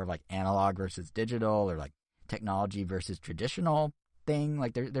it's some sort of like analog versus digital or like technology versus traditional thing.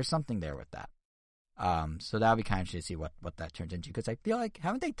 Like there's something there with that. So that'll be kind of interesting to see what that turns into, because I feel like,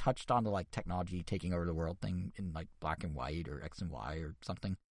 haven't they touched on the like technology taking over the world thing in like Black and White or X and Y or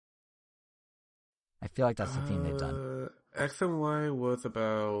something? I feel like that's the theme they've done. X and Y was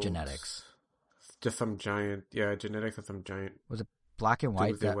about genetics. Just some giant, genetics of some giant. Was it Black and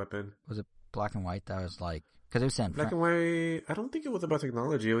White that weapon? Was it Black and White that was like, because it was saying Black and White? I don't think it was about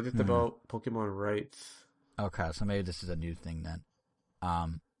technology. It was just about Pokemon rights. Okay, so maybe this is a new thing then.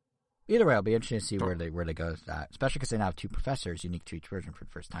 Either way, I'll be interested to see where they go with that, especially because they now have two professors unique to each version for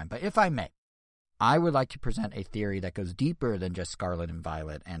the first time. But if I may, I would like to present a theory that goes deeper than just Scarlet and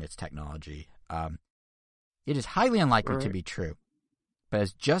Violet and its technology. It is highly unlikely to be true, but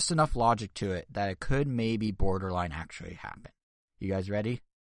has just enough logic to it that it could maybe borderline actually happen. You guys ready?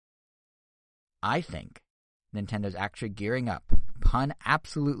 I think Nintendo's actually gearing up, pun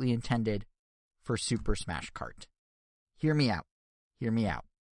absolutely intended, for Super Smash Kart. Hear me out. Hear me out.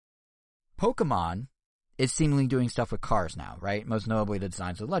 Pokemon is seemingly doing stuff with cars now, right? Most notably the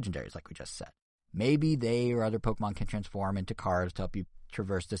designs of the legendaries, like we just said. Maybe they or other Pokemon can transform into cars to help you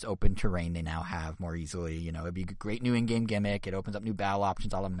traverse this open terrain they now have more easily. You know, it'd be a great new in-game gimmick. It opens up new battle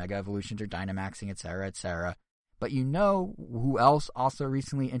options, all the Mega Evolutions or Dynamaxing, etc., etc. But you know who else also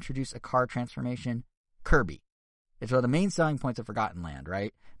recently introduced a car transformation? Kirby. It's one of the main selling points of Forgotten Land,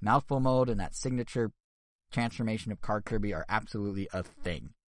 right? Mouthful mode and that signature transformation of Card Kirby are absolutely a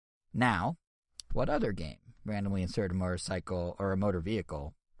thing. Now, what other game randomly inserted a motorcycle or a motor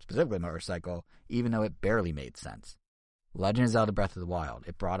vehicle, specifically a motorcycle, even though it barely made sense? Legend of Zelda Breath of the Wild.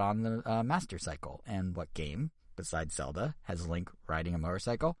 It brought on the Master Cycle. And what game, besides Zelda, has Link riding a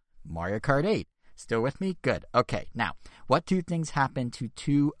motorcycle? Mario Kart 8. Still with me? Good. Okay, now, what two things happened to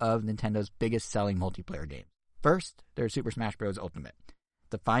two of Nintendo's biggest selling multiplayer games? First, there's Super Smash Bros. Ultimate.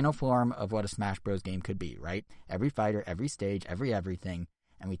 The final form of what a Smash Bros. Game could be, right? Every fighter, every stage, every everything.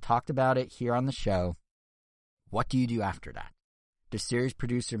 And we talked about it here on the show. What do you do after that? The series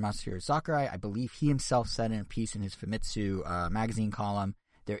producer Masahiro Sakurai, I believe he himself said in a piece in his Famitsu magazine column,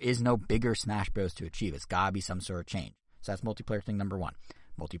 there is no bigger Smash Bros. To achieve. It's gotta be some sort of change. So that's multiplayer thing number one.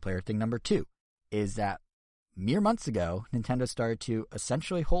 Multiplayer thing number two is that mere months ago, Nintendo started to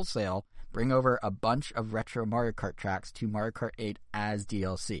essentially wholesale bring over a bunch of retro Mario Kart tracks to Mario Kart 8 as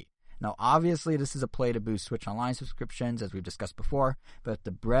DLC. Now, obviously, this is a play to boost Switch Online subscriptions, as we've discussed before, but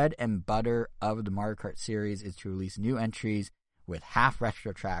the bread and butter of the Mario Kart series is to release new entries with half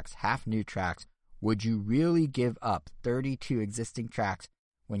retro tracks, half new tracks. Would you really give up 32 existing tracks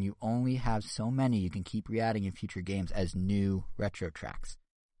when you only have so many you can keep re-adding in future games as new retro tracks?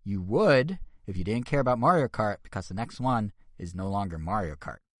 You would if you didn't care about Mario Kart, because the next one is no longer Mario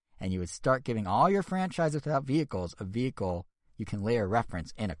Kart. And you would start giving all your franchises without vehicles a vehicle you can layer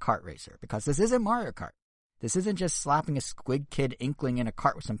reference in a kart racer, because this isn't Mario Kart. This isn't just slapping a Squid Kid Inkling in a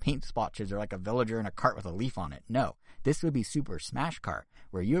cart with some paint splotches or like a villager in a cart with a leaf on it. No, this would be Super Smash Kart,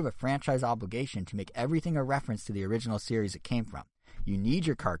 where you have a franchise obligation to make everything a reference to the original series it came from. You need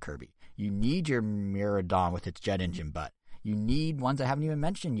your Card Kirby. You need your Miraidon with its jet engine butt. You need ones I haven't even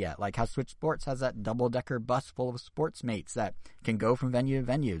mentioned yet, like how Switch Sports has that double-decker bus full of sports mates that can go from venue to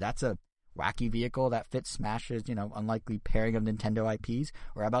venue. That's a wacky vehicle that fits Smash's, unlikely pairing of Nintendo IPs.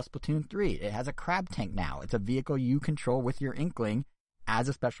 Or how about Splatoon 3? It has a crab tank now. It's a vehicle you control with your Inkling as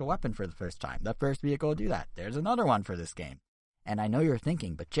a special weapon for the first time. The first vehicle to do that. There's another one for this game. And I know you're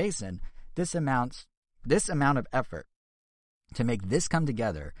thinking, but Jason, this amount of effort to make this come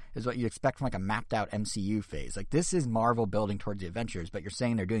together is what you expect from like a mapped out MCU phase. Like, this is Marvel building towards the Avengers, but you're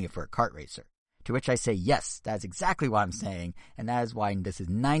saying they're doing it for a kart racer. To which I say, yes, that's exactly what I'm saying, and that is why this is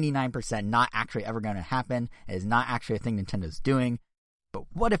 99% not actually ever going to happen. It is not actually a thing Nintendo's doing. But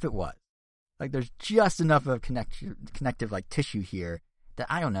what if it was? Like, there's just enough of connective like tissue here that,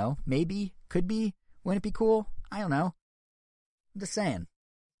 I don't know, maybe, could be, wouldn't it be cool? I don't know. I'm just saying.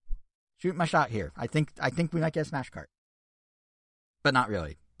 Shoot my shot here. I think we might get a Smash Kart. But not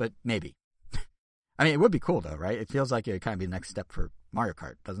really. But maybe. I mean, it would be cool, though, right? It feels like it would kind of be the next step for Mario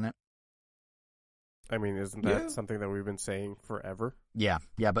Kart, doesn't it? I mean, isn't that something that we've been saying forever? Yeah,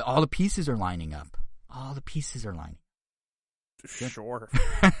 but all the pieces are lining up. Sure.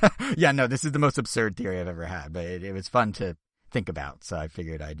 Yeah, no, this is the most absurd theory I've ever had, but it was fun to think about, so I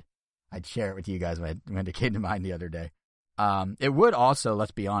figured I'd share it with you guys when it came to mind the other day. It would also,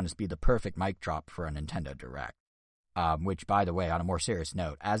 let's be honest, be the perfect mic drop for a Nintendo Direct. Which, by the way, on a more serious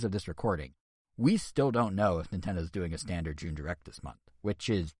note, as of this recording, we still don't know if Nintendo's doing a standard June Direct this month, which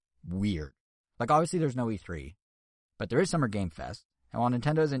is weird. Like, obviously there's no E3, but there is Summer Game Fest, and while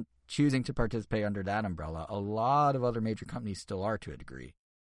Nintendo isn't choosing to participate under that umbrella, a lot of other major companies still are to a degree.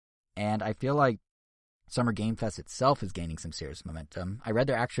 And I feel like Summer Game Fest itself is gaining some serious momentum. I read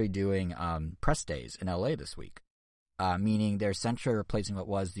they're actually doing press days in LA this week, meaning they're essentially replacing what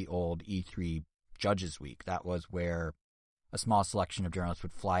was the old E3 Judges Week. That was where a small selection of journalists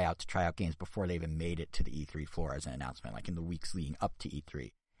would fly out to try out games before they even made it to the E3 floor as an announcement, like in the weeks leading up to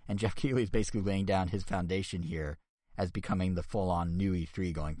E3. And Jeff Keighley is basically laying down his foundation here as becoming the full-on new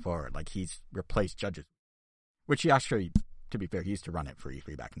E3 going forward. Like, he's replaced Judges, which he actually, to be fair, he used to run it for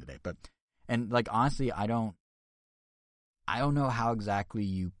E3 back in the day. And like, honestly, I don't know how exactly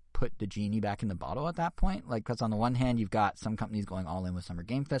you put the genie back in the bottle at that point. Like, because on the one hand, you've got some companies going all in with Summer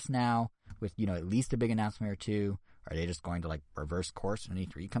Game Fest now, with, you know, at least a big announcement or two. Are they just going to, like, reverse course when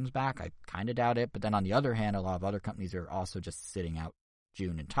E3 comes back? I kind of doubt it. But then on the other hand, a lot of other companies are also just sitting out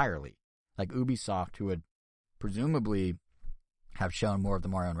June entirely. Like Ubisoft, who would presumably have shown more of the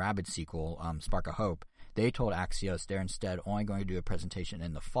Mario & Rabbids sequel, Spark of Hope, they told Axios they're instead only going to do a presentation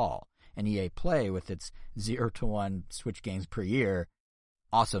in the fall. And EA Play, with its 0-1 Switch games per year,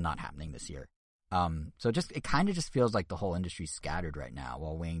 also not happening this year. So it kind of just feels like the whole industry's scattered right now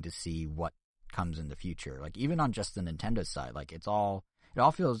while waiting to see what comes in the future. Like, even on just the Nintendo side, like, it all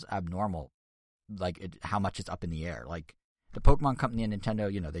feels abnormal, like how much is up in the air. Like, the Pokemon Company and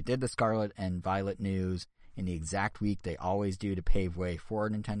Nintendo, you know, they did the Scarlet and Violet news in the exact week they always do to pave way for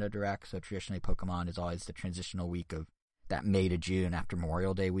Nintendo Direct. So traditionally, Pokemon is always the transitional week of that May to June after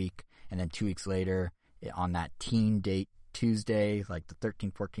Memorial Day week. And then 2 weeks later, on that teen date Tuesday, like the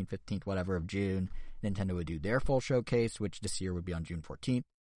 13th, 14th, 15th, whatever of June, Nintendo would do their full showcase, which this year would be on June 14th.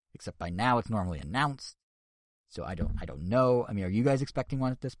 Except by now, it's normally announced. So I don't know. I mean, are you guys expecting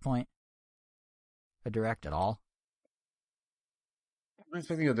one at this point? A Direct at all? I'm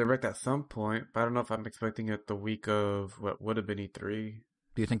expecting a Direct at some point, but I don't know if I'm expecting it the week of what would have been E3.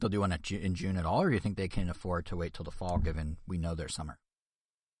 Do you think they'll do one in June at all, or do you think they can afford to wait till the fall, given we know their summer?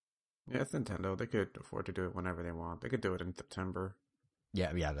 Yeah, it's Nintendo. They could afford to do it whenever they want. They could do it in September.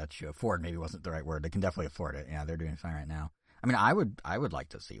 Yeah, that's true. Afford maybe wasn't the right word. They can definitely afford it. Yeah, they're doing fine right now. I mean, I would like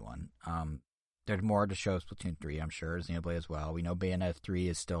to see one. There's more to show Splatoon 3, I'm sure, Xenoblade as well. We know Bayonetta 3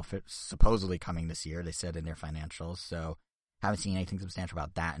 is still supposedly coming this year, they said in their financials, so haven't seen anything substantial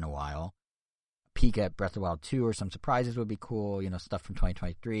about that in a while. Peek at Breath of the Wild 2 or some surprises would be cool, you know, stuff from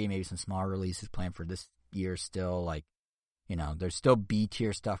 2023, maybe some small releases planned for this year still, like, you know, there's still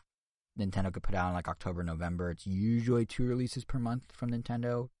B-tier stuff Nintendo could put out in, like, October, November. It's usually 2 releases per month from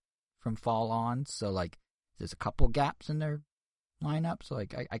Nintendo from fall on, so, like, there's a couple gaps in their lineup, so,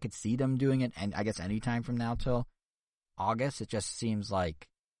 like, I could see them doing it, and I guess anytime from now till August. It just seems like,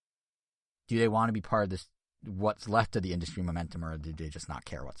 do they want to be part of this, what's left of the industry momentum, or do they just not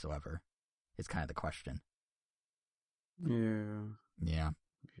care whatsoever? It's kind of the question. Yeah.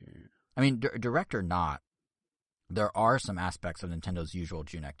 I mean, Direct or not, there are some aspects of Nintendo's usual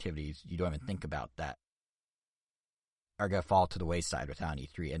June activities you don't even think about that are going to fall to the wayside without an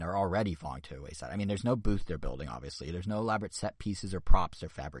E3, and are already falling to the wayside. I mean, there's no booth they're building, obviously. There's no elaborate set pieces or props they're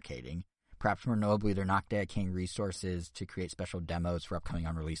fabricating. Perhaps more notably, they're not dedicating resources to create special demos for upcoming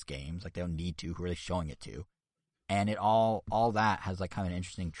unreleased games. Like, they don't need to. Who are they showing it to? And it all that has, like, kind of an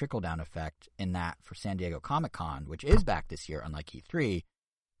interesting trickle-down effect in that for San Diego Comic-Con, which is back this year, unlike E3,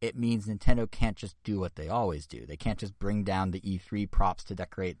 it means Nintendo can't just do what they always do. They can't just bring down the E3 props to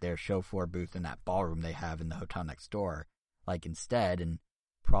decorate their show floor booth in that ballroom they have in the hotel next door. Like instead, and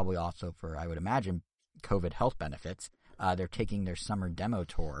probably also for, I would imagine, COVID health benefits, they're taking their summer demo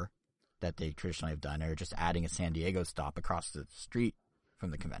tour that they traditionally have done. They're just adding a San Diego stop across the street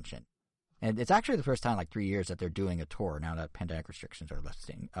from the convention. And it's actually the first time in like 3 years that they're doing a tour now that pandemic restrictions are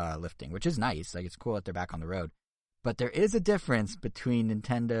lifting, which is nice. Like, it's cool that they're back on the road. But there is a difference between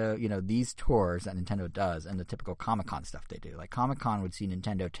Nintendo, these tours that Nintendo does and the typical Comic-Con stuff they do. Like, Comic-Con would see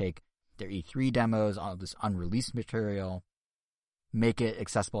Nintendo take their E3 demos, all of this unreleased material, make it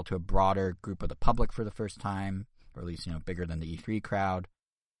accessible to a broader group of the public for the first time, or at least, bigger than the E3 crowd.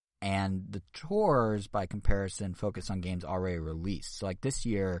 And the tours, by comparison, focus on games already released. So, like, this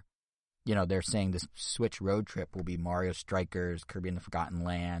year, they're saying this Switch road trip will be Mario Strikers, Kirby and the Forgotten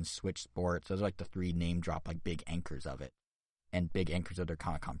Land, Switch Sports. Those are like the 3 name drop, like, big anchors of it, and big anchors of their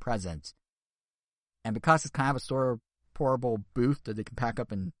Comic-Con presence. And because it's kind of a store portable booth that they can pack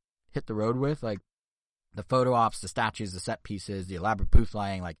up and hit the road with, like, the photo ops, the statues, the set pieces, the elaborate booth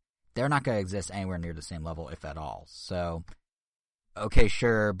lighting, like, they're not going to exist anywhere near the same level, if at all. So, okay,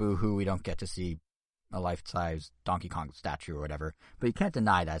 sure, boo-hoo, we don't get to see a life-size Donkey Kong statue or whatever, but you can't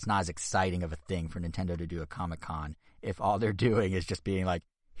deny that it's not as exciting of a thing for Nintendo to do a Comic-Con if all they're doing is just being like,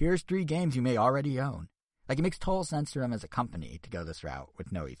 here's 3 games you may already own. Like, it makes total sense to them as a company to go this route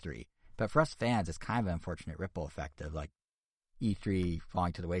with no E3. But for us fans, it's kind of an unfortunate ripple effect of, like, E3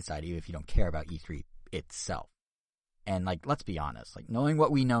 falling to the wayside, even if you don't care about E3 itself. And, like, let's be honest, like, knowing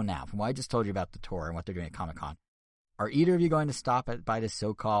what we know now, from what I just told you about the tour and what they're doing at Comic-Con, are either of you going to stop by this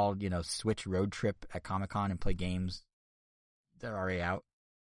so-called, Switch road trip at Comic-Con and play games that are already out?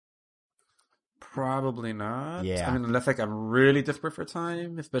 Probably not. Yeah. I mean, unless, like, I'm really desperate for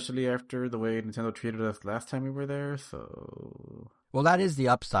time, especially after the way Nintendo treated us last time we were there, so... Well, that is the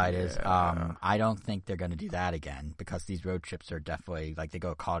upside, is I don't think they're going to do that again, because these road trips are definitely, like, they go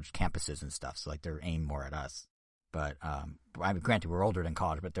to college campuses and stuff, so, like, they're aimed more at us. But, I mean, granted, we're older than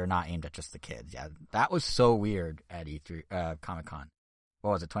college, but they're not aimed at just the kids. Yeah, that was so weird at E3, Comic-Con.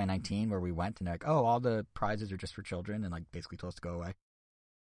 What was it, 2019, where we went and they're like, oh, all the prizes are just for children, and, like, basically told us to go away.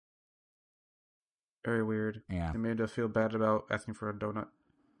 Very weird. Yeah. It made us feel bad about asking for a donut.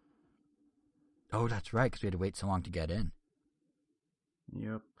 Oh, that's right, because we had to wait so long to get in.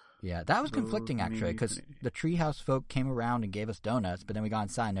 Yep. Yeah, that was conflicting, actually, because the Treehouse folk came around and gave us donuts, but then we got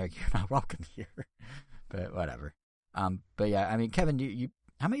inside and they're like, you're not welcome here. But whatever. But yeah, I mean, Kevin, you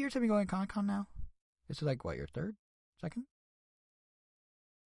how many years have you been going to Comic-Con now? This is like, what, your 3rd? 2nd?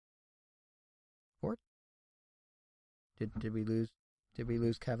 4th? Did we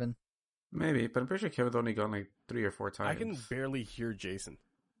lose Kevin? Maybe, but I'm pretty sure Kevin's only gone like 3 or 4 times. I can barely hear Jason.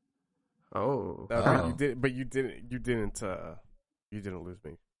 Oh. You didn't lose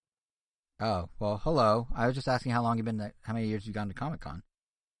me. Oh, well, hello. I was just asking how many years you've gone to Comic-Con.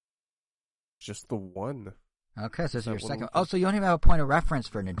 Just the one. Okay, so this is your second. Oh, so you don't even have a point of reference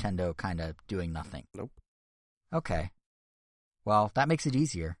for Nintendo kind of doing nothing. Nope. Okay. Well, that makes it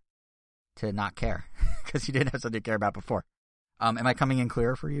easier to not care, because you didn't have something to care about before. Am I coming in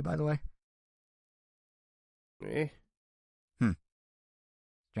clearer for you, by the way? Strange.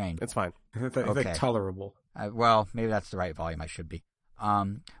 It's fine. It's like tolerable. Well, maybe that's the right volume I should be.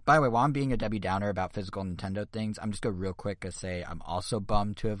 By the way, while I'm being a Debbie Downer about physical Nintendo things, I'm just going to real quick to say I'm also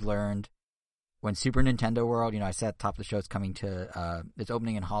bummed to have learned when Super Nintendo World, I said at the top of the show, it's coming to, it's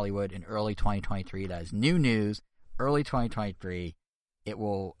opening in Hollywood in early 2023. That is new news. Early 2023. It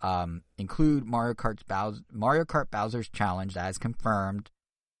will include Mario Kart Bowser's Challenge. That is confirmed.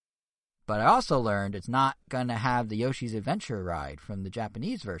 But I also learned it's not going to have the Yoshi's Adventure ride from the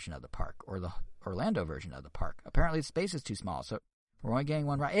Japanese version of the park or the Orlando version of the park. Apparently the space is too small, so we're only getting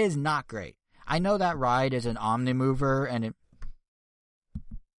one ride. It is not great. I know that ride is an Omnimover, and it...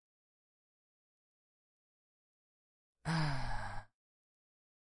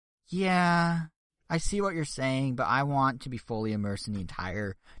 Yeah, I see what you're saying, but I want to be fully immersed in the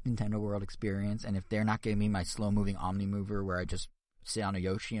entire Nintendo World experience, and if they're not giving me my slow-moving Omnimover where I just sit on a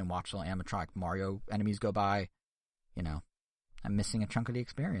Yoshi and watch little animatronic Mario enemies go by, I'm missing a chunk of the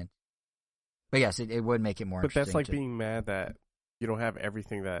experience. But yes, it would make it more interesting. But that's like being mad that you don't have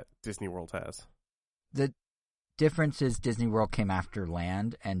everything that Disney World has. The difference is Disney World came after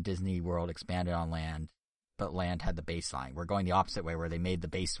Land, and Disney World expanded on Land, but Land had the baseline. We're going the opposite way, where they made the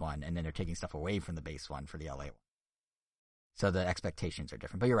base one, and then they're taking stuff away from the base one for the LA one. So the expectations are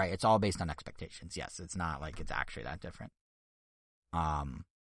different. But you're right, it's all based on expectations. Yes, it's not like it's actually that different.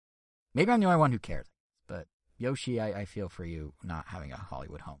 Maybe I'm the only one who cares, but Yoshi, I feel for you not having a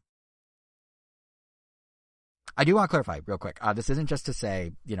Hollywood home. I do want to clarify real quick. This isn't just to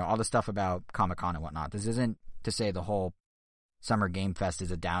say, all the stuff about Comic-Con and whatnot. This isn't to say the whole Summer Game Fest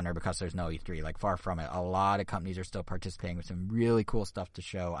is a downer because there's no E3. Like, far from it. A lot of companies are still participating with some really cool stuff to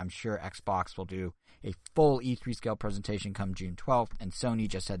show. I'm sure Xbox will do a full E3 scale presentation come June 12th, and Sony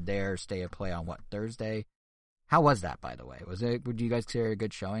just had their State of Play on, Thursday? How was that, by the way? Would you guys consider it a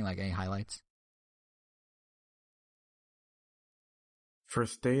good showing? Like, any highlights? For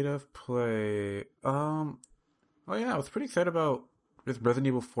State of Play, oh yeah, I was pretty excited about this Resident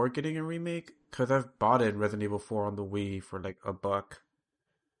Evil 4 getting a remake, because I've bought it Resident Evil 4 on the Wii for like $1,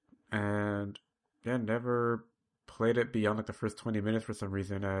 and yeah, never played it beyond like the first 20 minutes for some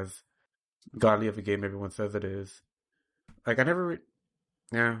reason, as godly of a game everyone says it is. Like, I never,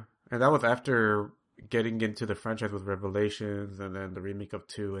 yeah, and that was after getting into the franchise with Revelations, and then the remake of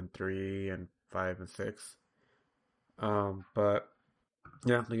 2 and 3 and 5 and 6. But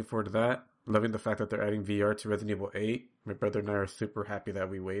yeah, looking forward to that. Loving the fact that they're adding VR to Resident Evil 8. My brother and I are super happy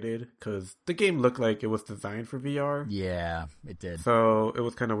that we waited, because the game looked like it was designed for VR. Yeah, it did. So it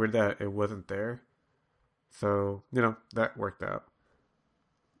was kind of weird that it wasn't there. So, that worked out.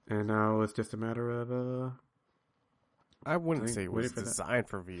 And now it's just a matter of... I wouldn't say it was designed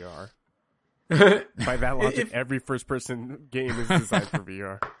for VR. By that logic, every first-person game is designed for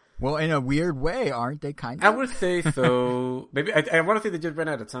VR. Well, in a weird way, aren't they kind of? I would say so. Maybe I want to say they just ran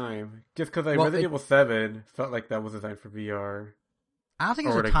out of time. Just because Resident Evil 7 felt like that was designed for VR. I don't think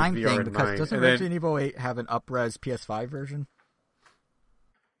it's a time thing, because doesn't Resident Evil 8 have an up-res PS5 version?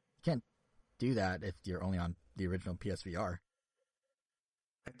 You can't do that if you're only on the original PSVR.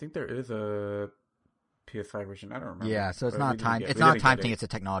 I think there is a PS5 version. I don't remember. Yeah, so it's not a time. It's not a time thing. It's a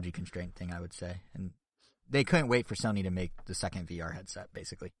technology constraint thing, I would say. And they couldn't wait for Sony to make the second VR headset,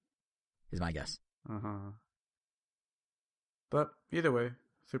 basically. Is my guess. But either way,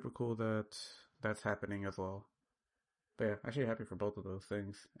 super cool that that's happening as well. But yeah, actually happy for both of those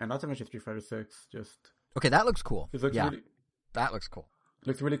things. And not to mention Street Fighter 6, just... Okay, that looks cool. Really, that looks cool.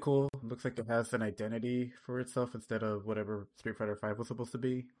 Looks really cool. Looks like it has an identity for itself instead of whatever Street Fighter 5 was supposed to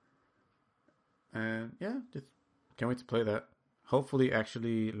be. And yeah, just can't wait to play that. Hopefully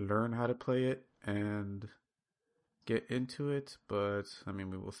actually learn how to play it and get into it, but I mean,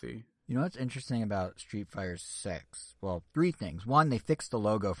 we will see. You know what's interesting about Street Fighter 6? Well, 3 things. 1, they fixed the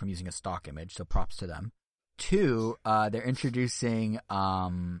logo from using a stock image, so props to them. 2, they're introducing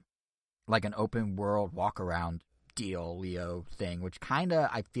like an open world walk around deal, Leo thing, which kind of,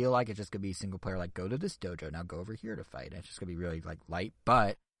 I feel like it's just gonna be single player, like go to this dojo, now go over here to fight. And it's just gonna be really like light,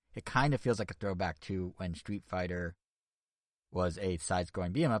 but it kind of feels like a throwback to when Street Fighter was a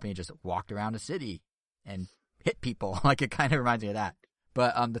side-scrolling beat 'em up and you just walked around a city and hit people. Like, it kind of reminds me of that.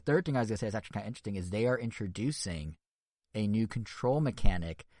 But the third thing I was going to say is actually kind of interesting is they are introducing a new control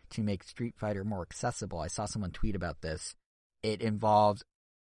mechanic to make Street Fighter more accessible. I saw someone tweet about this. It involves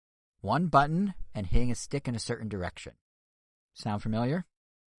one button and hitting a stick in a certain direction. Sound familiar?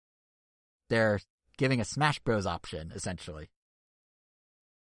 They're giving a Smash Bros. Option, essentially.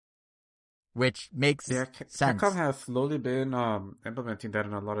 Which makes sense. Capcom has slowly been implementing that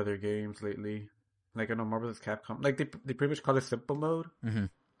in a lot of their games lately. Like, I know Marvel vs. Capcom. Like, they pretty much call it simple mode. Mm-hmm.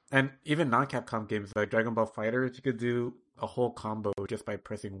 And even non-Capcom games, like Dragon Ball FighterZ, you could do a whole combo just by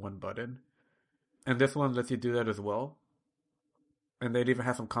pressing one button. And this one lets you do that as well. And they'd even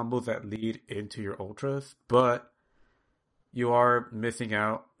have some combos that lead into your Ultras. But you are missing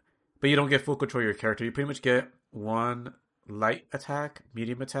out. But you don't get full control of your character. You pretty much get one light attack,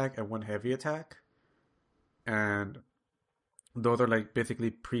 medium attack, and one heavy attack. And those are like basically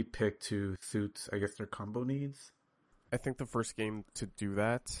pre-picked to suit, I guess, their combo needs. I think the first game to do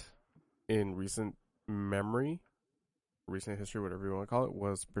that in recent memory, recent history, whatever you want to call it,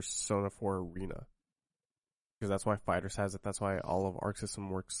 was Persona 4 Arena. Because that's why Fighters has it. That's why all of Arc System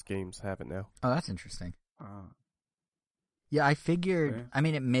Works games have it now. Oh, that's interesting. Yeah, I figured, okay. I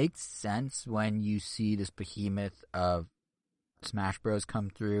mean, it makes sense when you see this behemoth of Smash Bros. Come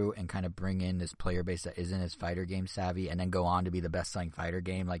through and kind of bring in this player base that isn't as fighter game savvy and then go on to be the best-selling fighter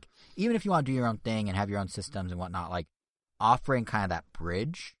game. Like, even if you want to do your own thing and have your own systems and whatnot, like, offering kind of that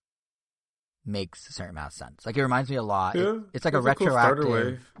bridge makes a certain amount of sense. Like, it reminds me a lot. Yeah, it's like a retroactive.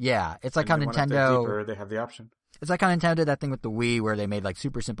 Cool, yeah, it's like how Nintendo... Deeper, they have the option. It's like how Nintendo did that thing with the Wii where they made, like,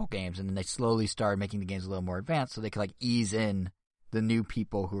 super simple games and then they slowly started making the games a little more advanced so they could, like, ease in the new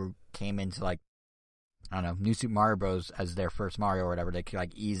people who came into, like, I don't know, New Super Mario Bros. As their first Mario or whatever, they could,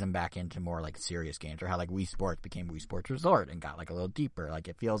 like, ease them back into more, like, serious games. Or how, like, Wii Sports became Wii Sports Resort and got, like, a little deeper. Like,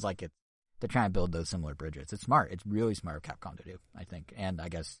 it feels like they're trying to build those similar bridges. It's smart. It's really smart of Capcom to do, I think. And I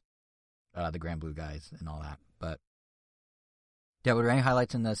guess the Grand Blue guys and all that. But, yeah, were there any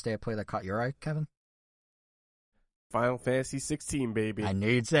highlights in the State of Play that caught your eye, Kevin? Final Fantasy 16, baby. I knew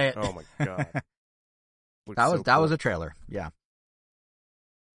you'd say it. Oh, my God. That was a trailer, yeah.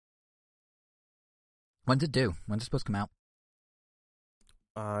 When's it due? When's it supposed to come out?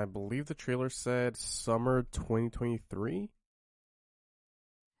 I believe the trailer said summer 2023.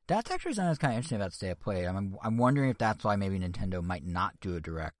 That's actually something that's kind of interesting about State of Play. I'm wondering if that's why maybe Nintendo might not do a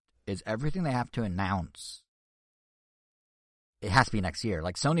direct. Is everything they have to announce, it has to be next year.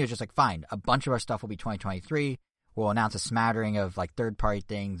 Like Sony is just like, fine, a bunch of our stuff will be 2023. We'll announce a smattering of like third-party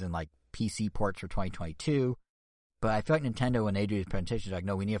things and like PC ports for 2022. But I feel like Nintendo, when they do these presentations, are like,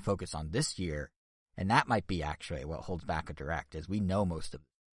 no, we need to focus on this year. And that might be actually what holds back a direct, is we know most of it.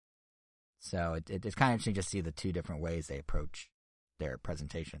 So it's kind of interesting to see the two different ways they approach their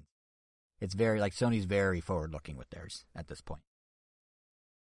presentation. It's very, like, Sony's very forward-looking with theirs at this point.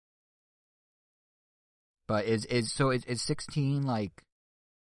 But is 16, like,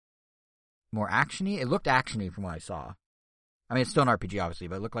 more action-y? It looked action-y from what I saw. I mean, it's still an RPG, obviously,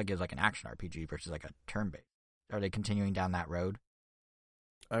 but it looked like it was like an action RPG versus like a turn-based. Are they continuing down that road?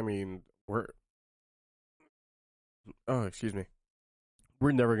 I mean, excuse me.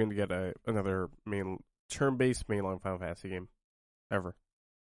 We're never going to get another turn-based mainline Final Fantasy game ever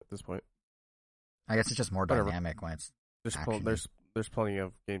at this point. I guess it's just more dynamic when it's there's plenty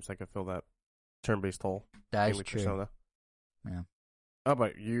of games that can fill that turn-based hole. That is true. Persona. Yeah. Oh,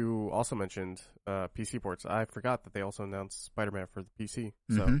 but you also mentioned PC ports. I forgot that they also announced Spider-Man for the PC.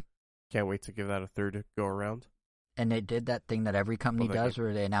 So can't wait to give that a third go around. And they did that thing that every company does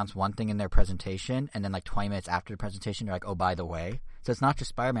where they announce one thing in their presentation, and then like 20 minutes after the presentation, they're like, oh, by the way. So it's not just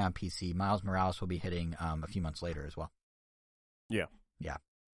Spider-Man on PC. Miles Morales will be hitting a few months later as well. Yeah. Yeah.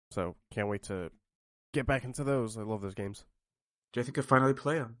 So can't wait to get back into those. I love those games. Jason could finally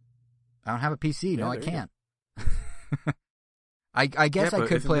play them. I don't have a PC. No, I can't. I guess I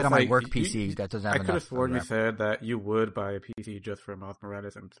could play it on my work PC. That doesn't have enough. I could have sworn you said that you would buy a PC just for Miles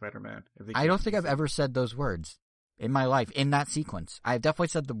Morales and Spider-Man. I don't think I've ever said those words in my life in that sequence. I've definitely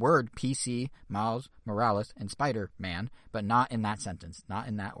said the word PC, Miles Morales, and Spider-Man, but not in that sentence, not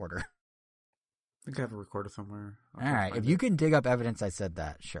in that order. I think I have it recorded somewhere. All right, if you can dig up evidence I said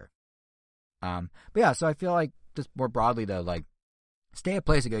that, sure. But yeah, so I feel like just more broadly though, like State of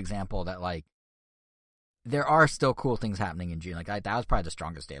Play is a good example that like there are still cool things happening in June. Like that was probably the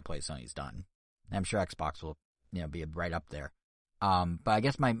strongest State of Play Sony's done. And I'm sure Xbox will, be right up there. But I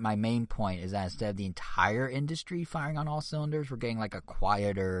guess my main point is that instead of the entire industry firing on all cylinders, we're getting like a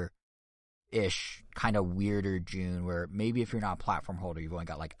quieter-ish, kind of weirder June where maybe if you're not a platform holder, you've only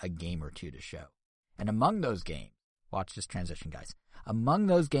got like a game or two to show. And among those games, watch this transition, guys. Among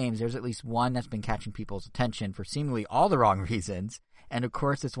those games, there's at least one that's been catching people's attention for seemingly all the wrong reasons. And of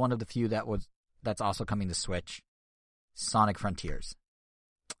course, it's one of the few that's also coming to Switch, Sonic Frontiers.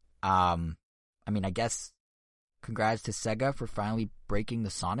 I guess congrats to Sega for finally breaking the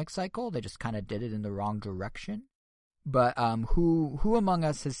Sonic cycle. They just kind of did it in the wrong direction. But who among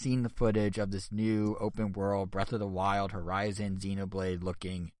us has seen the footage of this new open world Breath of the Wild Horizon Xenoblade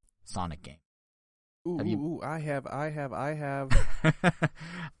looking Sonic game? I have.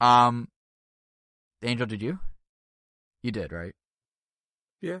 Angel, did you? You did, right?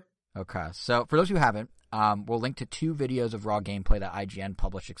 Yeah. Okay, so for those who haven't, we'll link to two videos of raw gameplay that IGN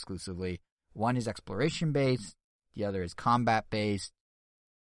published exclusively. One is exploration-based, the other is combat-based.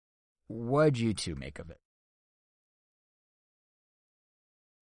 What'd you two make of it?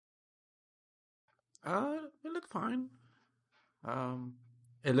 It looked fine.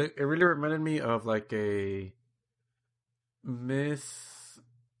 It really reminded me of like a missed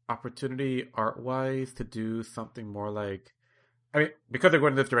opportunity art-wise to do something more like, because they're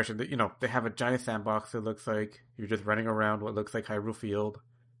going in this direction, they have a giant sandbox. It looks like you're just running around what looks like Hyrule Field,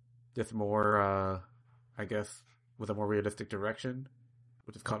 just more, I guess, with a more realistic direction.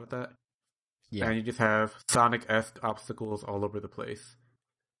 We'll just call it that. Yeah. And you just have Sonic-esque obstacles all over the place,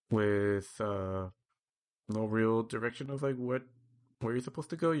 with no real direction of like where you're supposed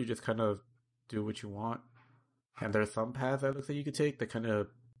to go. You just kind of do what you want. And there's some paths that looks like you could take that kind of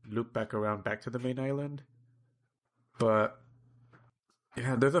loop back to the main island. But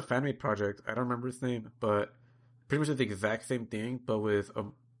yeah, there's a fan-made project. I don't remember its name, but pretty much the exact same thing, but with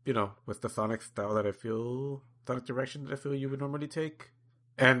with the Sonic style Sonic direction that I feel you would normally take.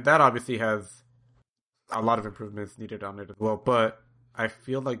 And that obviously has a lot of improvements needed on it as well. But I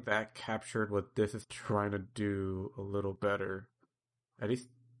feel like that captured what this is trying to do a little better. At least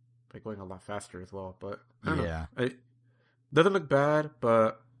by going a lot faster as well. But I don't know. It doesn't look bad,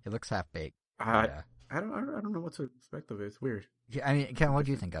 but it looks half-baked. I don't know what to expect of it. It's weird. Yeah, Ken, what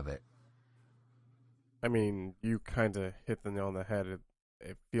do you think of it? You kind of hit the nail on the head.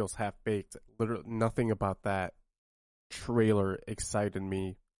 It feels half-baked. Literally, nothing about that trailer excited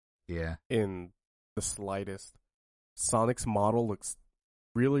me. Yeah. In the slightest. Sonic's model looks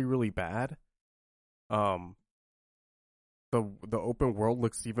really, really bad. the open world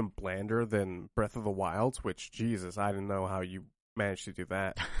looks even blander than Breath of the Wild, which, Jesus, I didn't know how you managed to do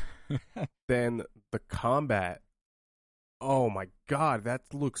that. Then the combat, oh my god, that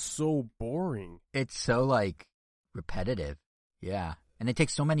looks so boring. It's so, like, repetitive. Yeah. And they take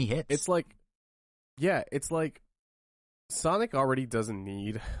so many hits. It's like Sonic already doesn't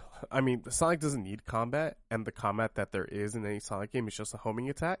need, Sonic doesn't need combat, and the combat that there is in any Sonic game is just a homing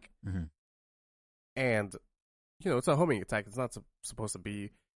attack. Mm-hmm. And, it's a homing attack. It's not supposed to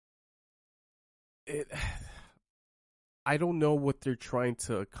be... I don't know what they're trying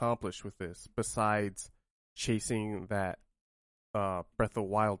to accomplish with this, besides chasing that Breath of the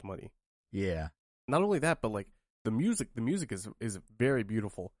Wild money. Yeah. Not only that, but, like, the music is very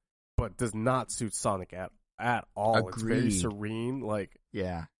beautiful, but does not suit Sonic at all. Agreed. It's very serene. Like,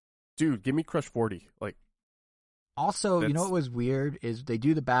 yeah. Dude, give me Crush 40. Like, also, you know what was weird is they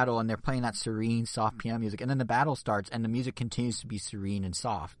do the battle and they're playing that serene, soft piano music, and then the battle starts and the music continues to be serene and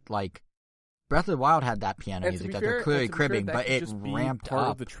soft. Like, Breath of the Wild had that piano music that they're clearly cribbing, but it ramped part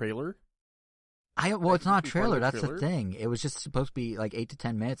up. Of the trailer. It's not a trailer. That's the thing. It was just supposed to be like 8 to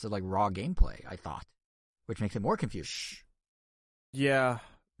 10 minutes of like raw gameplay, I thought, which makes it more confusing. Yeah.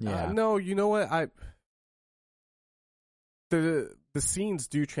 Yeah. No, you know what? The scenes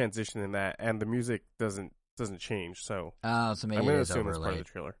do transition in that, and the music doesn't change. So so maybe I'm going to assume it's part of the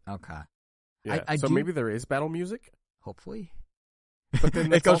trailer. Okay. Yeah. So maybe there is battle music. Hopefully. But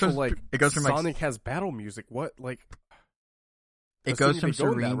then it goes from Sonic like, has battle music. What like? It goes from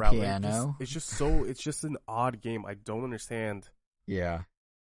serene piano. It's just an odd game. I don't understand. Yeah.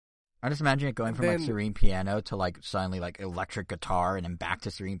 I just imagine it going from like serene piano to like suddenly like electric guitar and then back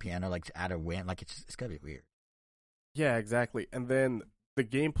to serene piano like to add a wind. Like it's gotta be weird. Yeah, exactly. And then the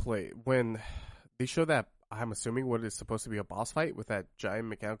gameplay when they show that, I'm assuming what is supposed to be a boss fight with that giant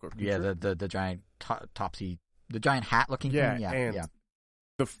mechanical creature. Yeah, the giant the giant hat looking thing. Yeah, and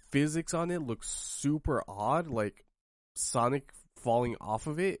the physics on it looks super odd. Like Sonic falling off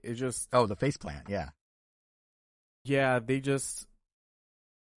of it. It just the face plant. Yeah. Yeah, they just.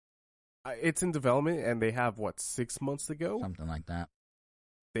 It's in development, and they have, 6 months to go? Something like that.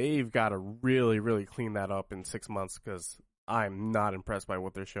 They've got to really, really clean that up in 6 months, because I'm not impressed by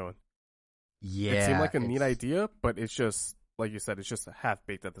what they're showing. Yeah. It seemed like a neat idea, but it's just, like you said, it's just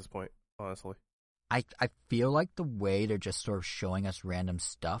half-baked at this point, honestly. I feel like the way they're just sort of showing us random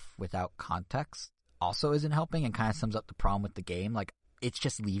stuff without context also isn't helping, and kind of sums up the problem with the game. Like, it's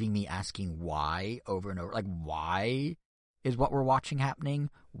just leaving me asking why over and over. Like, why is what we're watching happening?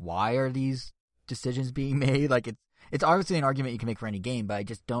 Why are these decisions being made? Like, it's obviously an argument you can make for any game, but I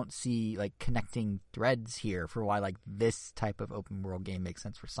just don't see, like, connecting threads here for why, like, this type of open world game makes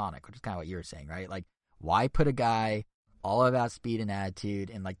sense for Sonic, which is kind of what you were saying, right? Like, why put a guy all about speed and attitude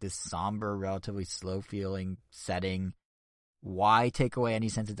in, like, this somber, relatively slow-feeling setting? Why take away any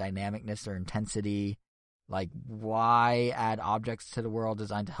sense of dynamicness or intensity? Like, why add objects to the world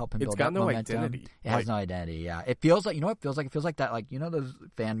designed to help him build up momentum? It's got no identity. It has no identity, yeah. It feels like, it feels like that, like, those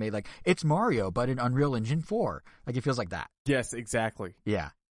fan-made, like, it's Mario, but in Unreal Engine 4. Like, it feels like that. Yes, exactly.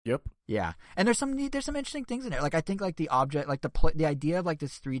 Yeah. Yep. Yeah. And there's some interesting things in there. Like, I think, like, the object, like, the idea of, like,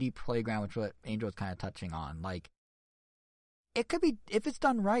 this 3D playground, which what Angel was kind of touching on, like, it could be, if it's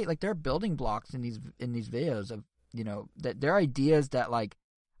done right, like, there are building blocks in these videos of, that there are ideas that, like,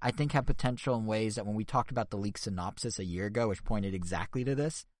 I think have potential in ways that when we talked about the leak synopsis a year ago, which pointed exactly to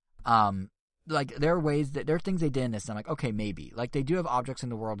this, like, there are things they did in this, and I'm like, okay, maybe. Like, they do have objects in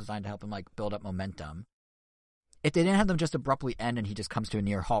the world designed to help him, like, build up momentum. If they didn't have them just abruptly end and he just comes to a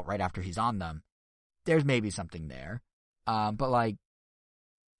near halt right after he's on them, there's maybe something there. But, like,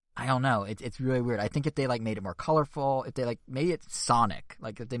 I don't know. It's really weird. I think if they, like, made it more colorful, if they, like, made it Sonic,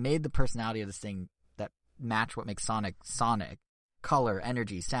 like, if they made the personality of this thing that match what makes Sonic, color,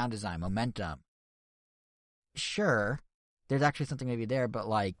 energy, sound design, momentum. Sure, there's actually something maybe there, but,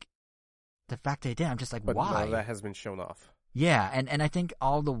 like, the fact they did, I'm just like, but why? None of that has been shown off. Yeah, and I think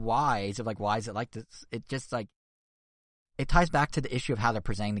all the whys of, like, why is it like this, it just, like, it ties back to the issue of how they're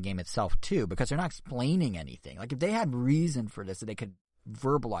presenting the game itself, too, because they're not explaining anything. Like, if they had reason for this that they could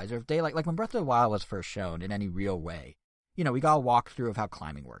verbalize, or if they, like when Breath of the Wild was first shown in any real way, we got a walkthrough of how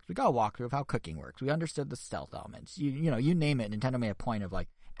climbing works. We got a walkthrough of how cooking works. We understood the stealth elements. You name it. Nintendo made a point of, like,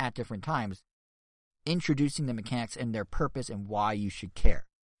 at different times, introducing the mechanics and their purpose and why you should care.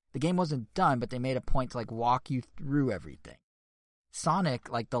 The game wasn't done, but they made a point to, like, walk you through everything.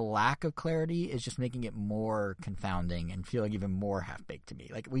 Sonic, like, the lack of clarity is just making it more confounding and feeling even more half-baked to me.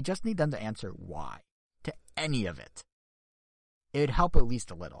 Like, we just need them to answer why to any of it. It would help at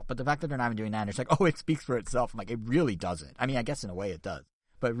least a little. But the fact that they're not even doing that, and it's like, oh, it speaks for itself. I'm like, it really doesn't. I mean, I guess in a way it does.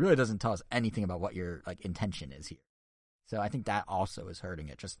 but it really doesn't tell us anything about what your like intention is here. So I think that also is hurting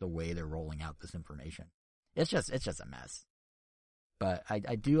it, just the way they're rolling out this information. It's just a mess. But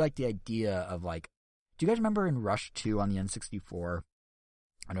I do like the idea of like, do you guys remember in Rush 2 on the N64?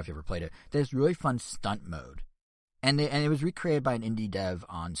 I don't know if you ever played it. There's really fun stunt mode. And it was recreated by an indie dev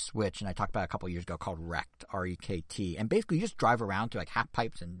on Switch, and I talked about it a couple of years ago, called Wrecked, R-E-K-T. And basically you just drive around through like half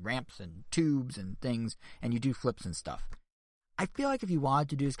pipes and ramps and tubes and things, and you do flips and stuff. I feel like if you wanted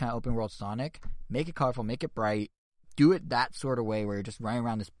to do this kind of open world Sonic, make it colorful, make it bright, do it that sort of way where you're just running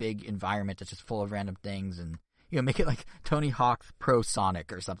around this big environment that's just full of random things, and make it like Tony Hawk's Pro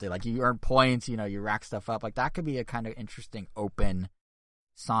Sonic or something. Like you earn points, you rack stuff up. Like that could be a kind of interesting open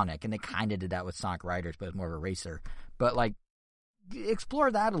Sonic, and they kind of did that with Sonic Riders, but it's more of a racer. But like, explore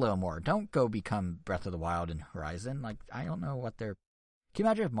that a little more. Don't go become Breath of the Wild and Horizon. Like, I don't know what they're. Can you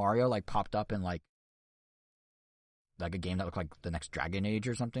imagine if Mario like popped up in like a game that looked like the next Dragon Age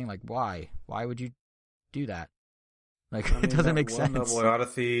or something? Like, why? Why would you do that? Like, it doesn't make sense. Level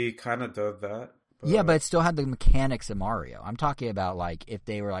Odyssey kind of does that. Yeah, but it still had the mechanics of Mario. I'm talking about like if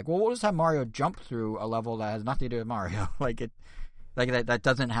they were like, well, we'll just have Mario jump through a level that has nothing to do with Mario. That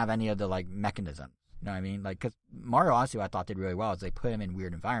doesn't have any of the like mechanism. You know what I mean? Like, because Mario Odyssey, what I thought did really well is they put him in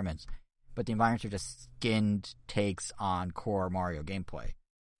weird environments, but the environments are just skinned takes on core Mario gameplay.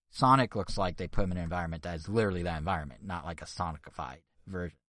 Sonic looks like they put him in an environment that is literally that environment, not like a Sonicified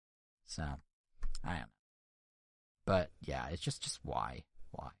version. So, I don't know. But yeah, it's just why?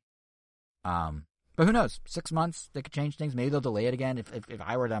 But who knows? 6 months, they could change things. Maybe they'll delay it again. If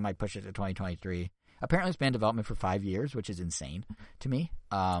I were them, I might push it to 2023. Apparently, it's been in development for 5 years, which is insane to me.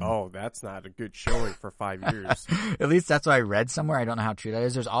 That's not a good showing for 5 years. At least that's what I read somewhere. I don't know how true that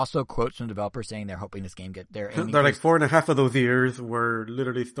is. There's also quotes from developers saying they're hoping this game they're like 4.5 of those years were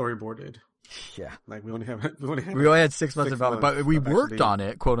literally storyboarded. Yeah, like we only had 6 months of development, but we worked on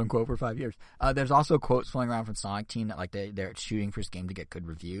it, quote unquote, for 5 years. There's also quotes flowing around from Sonic Team that like they're shooting for this game to get good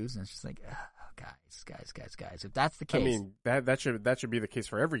reviews, and it's just like, guys. If that's the case, I mean that should be the case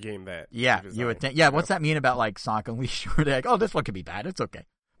for every game that. Yeah, you would think. Yeah, what's that mean about like Sonic Unleashed? Where they're like, oh, this one could be bad. It's okay,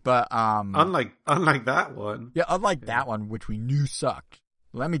 but unlike that one. Yeah, unlike that one, which we knew sucked.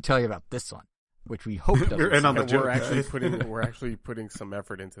 Let me tell you about this one, which we hope doesn't. We're actually putting some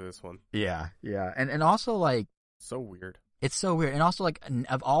effort into this one. Yeah, and also like so weird. It's so weird, and also like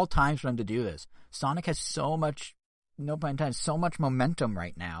of all times for them to do this, Sonic has so much. No pun intended, so much momentum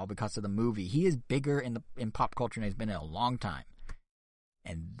right now because of the movie. He is bigger in pop culture than he's been in a long time.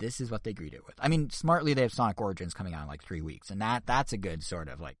 And this is what they greet it with. I mean, smartly, they have Sonic Origins coming out in like 3 weeks. And that's a good sort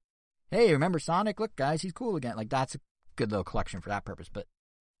of like, hey, remember Sonic? Look, guys, he's cool again. Like, that's a good little collection for that purpose. But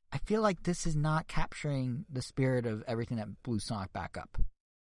I feel like this is not capturing the spirit of everything that blew Sonic back up.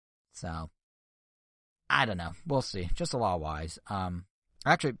 So, I don't know. We'll see. Just a lot of whys.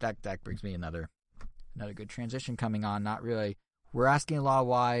 Actually, that brings me another good transition coming on. Not really. We're asking a lot of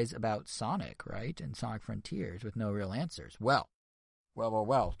whys about Sonic, right? And Sonic Frontiers with no real answers. Well.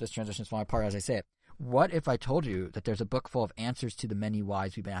 This transition is falling apart as I say it. What if I told you that there's a book full of answers to the many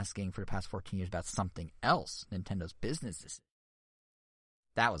whys we've been asking for the past 14 years about something else Nintendo's business is?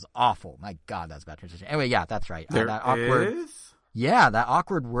 That was awful. My God, that's a bad transition. Anyway, yeah, that's right. That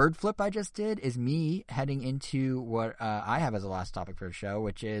awkward word flip I just did is me heading into what I have as the last topic for the show,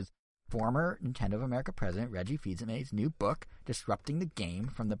 which is former Nintendo of America president Reggie Fils-Aimé's new book, Disrupting the Game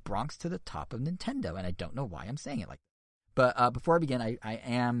from the Bronx to the Top of Nintendo. And I don't know why I'm saying it like that. But before I begin, I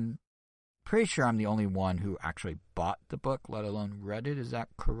am pretty sure I'm the only one who actually bought the book, let alone read it. Is that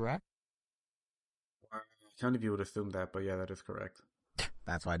correct? I kind of you would assume that, but yeah, that is correct.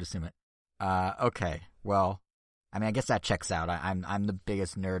 That's why I'd assume it. Okay, well, I mean, I guess that checks out. I'm the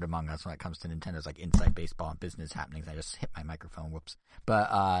biggest nerd among us when it comes to Nintendo's like inside baseball and business happenings. I just hit my microphone. Whoops.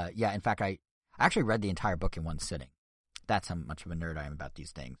 But yeah, in fact, I actually read the entire book in one sitting. That's how much of a nerd I am about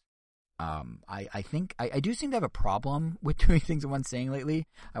these things. I think I do seem to have a problem with doing things in one sitting lately.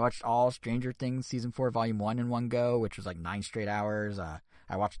 I watched all Stranger Things Season 4 Volume 1 in one go, which was like 9 straight hours. I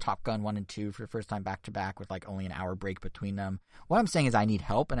watched Top Gun 1 and 2 for the first time back to back with like only an hour break between them. What I'm saying is I need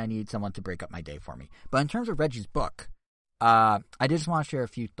help and I need someone to break up my day for me. But in terms of Reggie's book, I just want to share a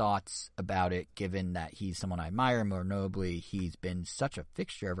few thoughts about it, given that he's someone I admire. More notably, he's been such a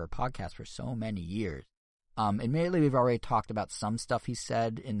fixture of our podcast for so many years. Admittedly, we've already talked about some stuff he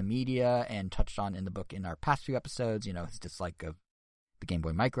said in the media and touched on in the book in our past few episodes, his dislike of the Game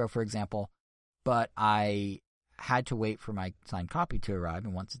Boy Micro, for example. But I had to wait for my signed copy to arrive,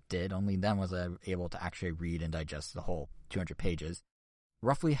 and once it did, only then was I able to actually read and digest the whole 200 pages,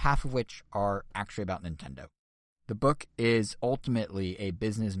 roughly half of which are actually about Nintendo. The book is ultimately a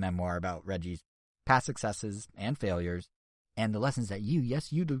business memoir about Reggie's past successes and failures, and the lessons that you,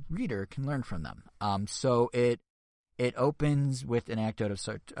 the reader, can learn from them. So it opens with an anecdote of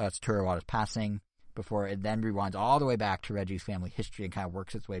Satoru Iwata's passing before it then rewinds all the way back to Reggie's family history and kind of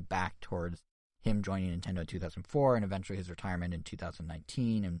works its way back towards him joining Nintendo in 2004 and eventually his retirement in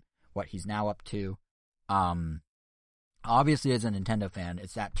 2019 and what he's now up to. Obviously, as a Nintendo fan,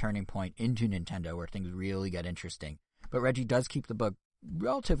 it's that turning point into Nintendo where things really get interesting. But Reggie does keep the book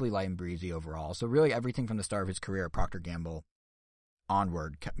relatively light and breezy overall. So really everything from the start of his career at Procter & Gamble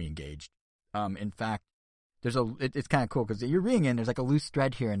onward kept me engaged. In fact, it's kind of cool because you're reading in, there's like a loose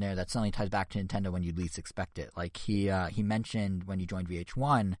thread here and there that suddenly ties back to Nintendo when you least expect it. Like he mentioned when he joined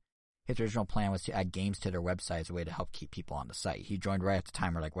VH1, his original plan was to add games to their website as a way to help keep people on the site. He joined right at the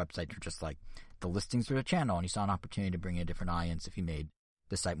time where like websites were just like the listings for the channel, and he saw an opportunity to bring in a different audience if he made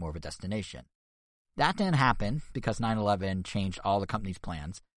the site more of a destination. That didn't happen because 9/11 changed all the company's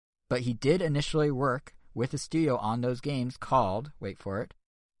plans, but he did initially work with a studio on those games called, wait for it,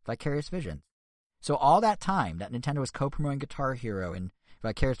 Vicarious Visions. So all that time that Nintendo was co-promoting Guitar Hero and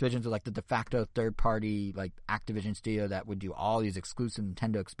Vicarious Visions was like the de facto third-party like Activision studio that would do all these exclusive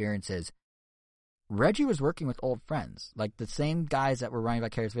Nintendo experiences, Reggie was working with old friends. Like the same guys that were running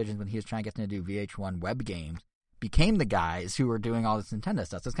Vicarious Visions when he was trying to get them to do VH1 web games became the guys who were doing all this Nintendo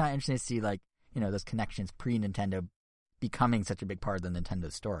stuff. So it's kind of interesting to see like, those connections pre-Nintendo becoming such a big part of the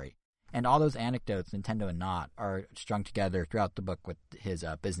Nintendo story. And all those anecdotes, Nintendo and not, are strung together throughout the book with his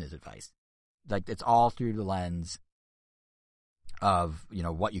business advice. Like it's all through the lens of,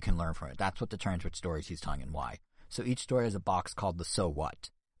 what you can learn from it. That's what determines which stories he's telling and why. So each story has a box called the So What,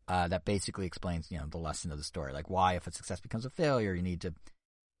 that basically explains, the lesson of the story. Like why, if a success becomes a failure, you need to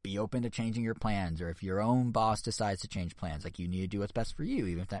be open to changing your plans, or if your own boss decides to change plans, like you need to do what's best for you,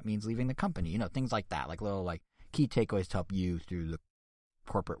 even if that means leaving the company, things like that, like little like key takeaways to help you through the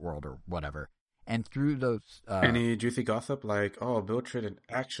corporate world or whatever. And through those any juicy gossip like, oh, Bill Trinen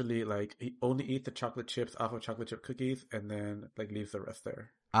actually like he only eats the chocolate chips off of chocolate chip cookies and then like leaves the rest there.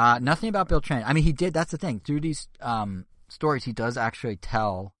 Nothing about Bill Trinen. I mean, he did, that's the thing, through these stories he does actually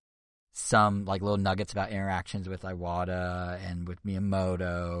tell some like little nuggets about interactions with Iwata and with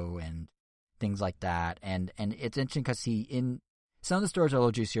Miyamoto and things like that. And it's interesting because some of the stories are a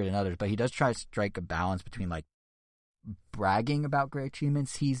little juicier than others, but he does try to strike a balance between like bragging about great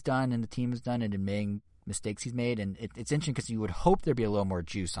achievements he's done and the team has done and admitting mistakes he's made. And it's interesting because you would hope there'd be a little more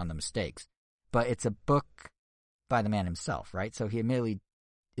juice on the mistakes, but it's a book by the man himself, right? So he admittedly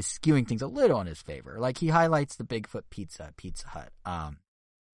is skewing things a little in his favor. Like he highlights the Bigfoot pizza at Pizza Hut,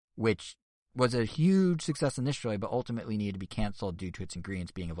 which was a huge success initially, but ultimately needed to be canceled due to its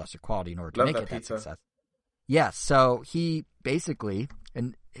ingredients being of lesser quality in order to make it that success. Yes, so he basically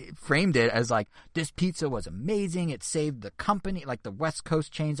framed it as like, this pizza was amazing, it saved the company, like the West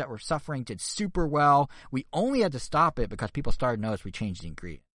Coast chains that were suffering did super well. We only had to stop it because people started to notice we changed the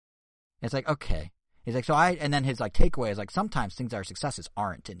ingredient. And it's like, okay. He's like, and then his like takeaway is like, sometimes things that are successes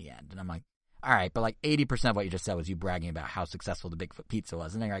aren't in the end. And I'm like, all right, but like 80% of what you just said was you bragging about how successful the Bigfoot pizza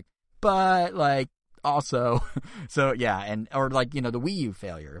was. And they're like, but like also, so yeah. Or like, the Wii U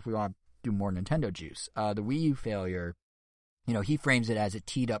failure, if we want to do more Nintendo juice, the Wii U failure, he frames it as it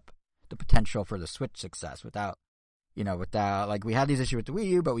teed up the potential for the Switch success without like we had these issues with the Wii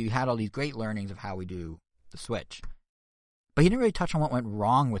U, but we had all these great learnings of how we do the Switch. But he didn't really touch on what went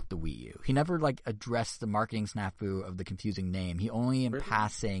wrong with the Wii U. He never like addressed the marketing snafu of the confusing name. He only in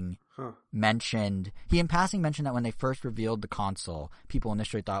passing mentioned that when they first revealed the console, people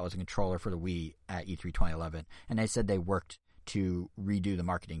initially thought it was a controller for the Wii at E3 2011, and they said they worked to redo the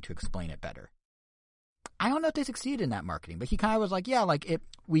marketing to explain it better. I don't know if they succeeded in that marketing, but he kind of was like, yeah, like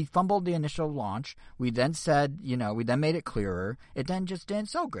we fumbled the initial launch. We then said, we then made it clearer. It then just didn't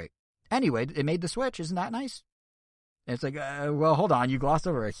sell great. Anyway, it made the Switch. Isn't that nice? And it's like, well, hold on. You glossed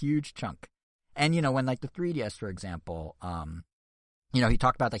over a huge chunk. And, when like the 3DS, for example, he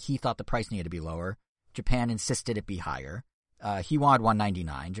talked about that he thought the price needed to be lower. Japan insisted it be higher. He wanted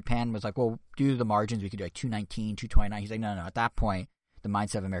 $199. Japan was like, well, due to the margins, we could do like $219, $229. He's like, no. At that point, the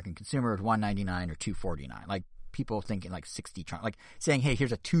mindset of American consumer was $199 or $249. Like people thinking like 60, like saying, hey,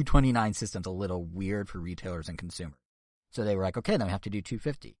 here's a $229 system's a little weird for retailers and consumers. So they were like, okay, then we have to do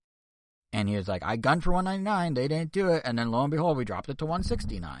 $250. And he was like, I gunned for $199. They didn't do it. And then lo and behold, we dropped it to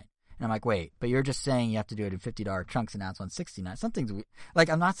 $169. And I'm like, wait, but you're just saying you have to do it in $50 chunks and now it's $169. Something's weird.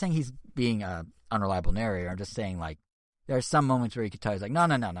 Like, I'm not saying he's being an unreliable narrator. I'm just saying, like, there are some moments where you could tell he's like, no,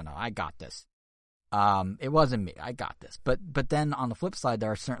 I got this. It wasn't me. I got this. But then on the flip side,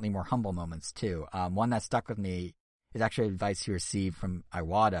 there are certainly more humble moments too. One that stuck with me is actually advice he received from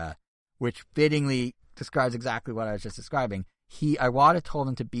Iwata, which fittingly describes exactly what I was just describing. Iwata told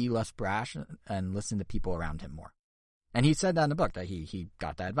him to be less brash and listen to people around him more. And he said that in the book that he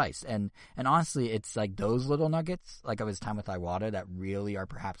got that advice. And honestly, it's like those little nuggets, like of his time with Iwata, that really are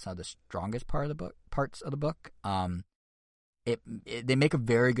perhaps some of the strongest parts of the book. They make a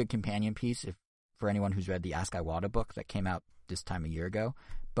very good companion piece for anyone who's read the Ask Iwata book that came out this time a year ago.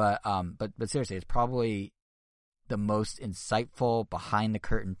 But seriously, it's probably the most insightful behind the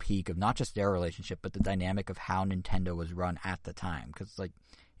curtain peek of not just their relationship, but the dynamic of how Nintendo was run at the time. Because, like,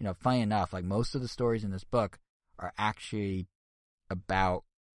 you know, funny enough, like most of the stories in this book are actually about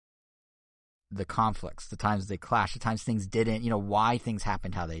the conflicts, the times they clashed, the times things didn't, you know, why things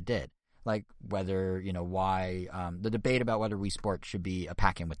happened how they did. Like whether, you know, why, the debate about whether Wii Sports should be a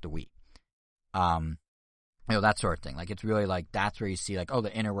pack-in with the Wii. You know, that sort of thing. Like, it's really like, that's where you see, like, oh,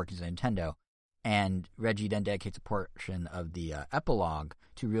 the inner workings of Nintendo. And Reggie then dedicates a portion of the epilogue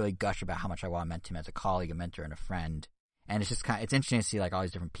to really gush about how much Iwata meant to him as a colleague, a mentor, and a friend. And it's just it's interesting to see, like, all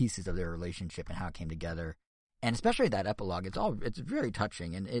these different pieces of their relationship and how it came together. And especially that epilogue, it's very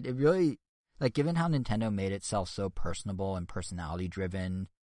touching. And it really, like, given how Nintendo made itself so personable and personality driven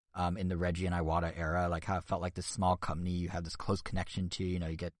in the Reggie and Iwata era, like how it felt like this small company you have this close connection to, you know,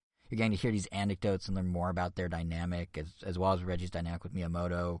 you're getting to hear these anecdotes and learn more about their dynamic as well as Reggie's dynamic with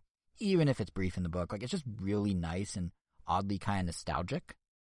Miyamoto, even if it's brief in the book. Like, it's just really nice and oddly kind of nostalgic.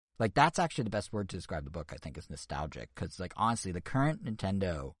 Like, that's actually the best word to describe the book, I think, is nostalgic. Because, like, honestly, the current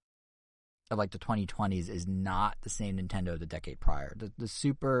Nintendo of, like, the 2020s is not the same Nintendo of the decade prior. The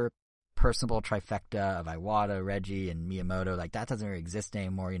super personable trifecta of Iwata, Reggie, and Miyamoto, like, that doesn't really exist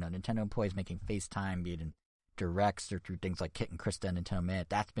anymore. You know, Nintendo employees making FaceTime, be it in directs or through things like Kit and Krista and Nintendo Minute,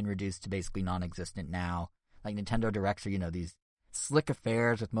 that's been reduced to basically non-existent now. Like, Nintendo directs are, you know, these slick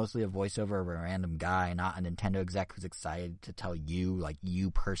affairs with mostly a voiceover of a random guy, not a Nintendo exec who's excited to tell you, like,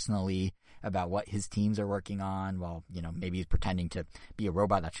 you personally, about what his teams are working on, while, you know, maybe he's pretending to be a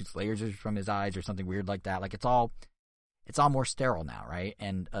robot that shoots lasers from his eyes or something weird like that. Like, it's all more sterile now, right?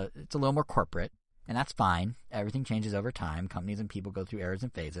 And it's a little more corporate, and that's fine. Everything changes over time. Companies and people go through eras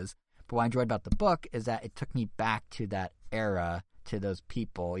and phases. But what I enjoyed about the book is that it took me back to that era, to those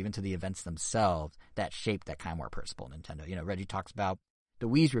people, even to the events themselves that shaped that kind of more personable Nintendo. You know, Reggie talks about the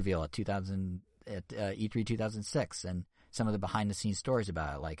Wii's reveal at E3 2006 and some of the behind-the-scenes stories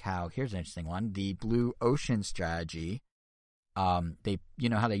about it, like how, here's an interesting one, the Blue Ocean strategy. You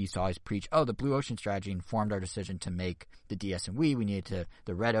know how they used to always preach, oh, the Blue Ocean strategy informed our decision to make the DS and Wii.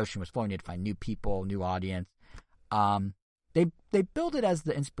 The Red Ocean was flowing, we needed to find new people, new audience. They build it as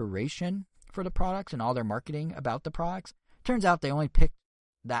the inspiration for the products and all their marketing about the products. Turns out they only picked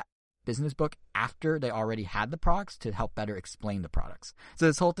that business book after they already had the products to help better explain the products. So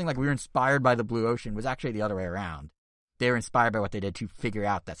this whole thing, like, we were inspired by the Blue Ocean, was actually the other way around. They were inspired by what they did to figure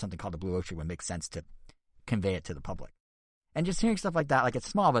out that something called the Blue Ocean would make sense to convey it to the public. And just hearing stuff like that, like, it's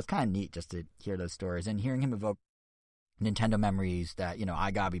small, but it's kind of neat just to hear those stories and hearing him evoke Nintendo memories that, you know, I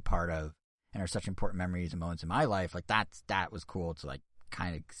gotta be part of and are such important memories and moments in my life. Like, that was cool to, like,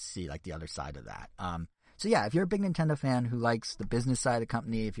 kind of see, like, the other side of that. So yeah, if you're a big Nintendo fan who likes the business side of the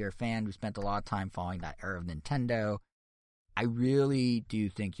company, if you're a fan who spent a lot of time following that era of Nintendo, I really do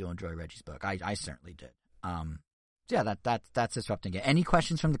think you'll enjoy Reggie's book. I certainly did. So yeah, that's Disrupting Game. Any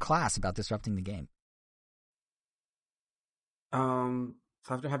questions from the class about Disrupting the Game? So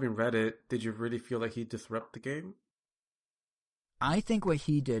after having read it, did you really feel like he disrupted the game? I think what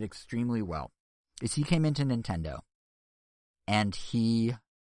he did extremely well is he came into Nintendo and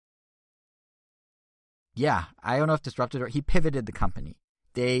I don't know if disrupted or he pivoted the company.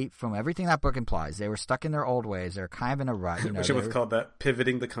 They, from everything that book implies, they were stuck in their old ways. They're kind of in a rut. You know, Wish it was called that,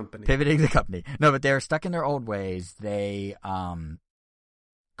 pivoting the company. Pivoting the company. No, but they were stuck in their old ways. They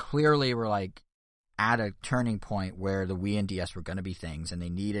clearly were, like, at a turning point where the Wii and DS were going to be things, and they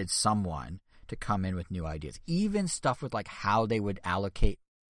needed someone to come in with new ideas. Even stuff with, like, how they would allocate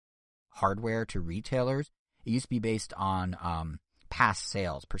hardware to retailers. It used to be based on past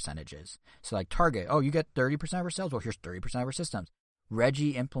sales percentages. So, like, Target, oh, you get 30% of our sales? Well, here's 30% of our systems.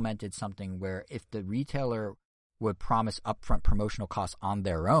 Reggie implemented something where if the retailer would promise upfront promotional costs on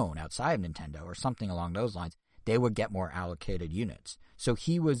their own outside of Nintendo or something along those lines, they would get more allocated units. So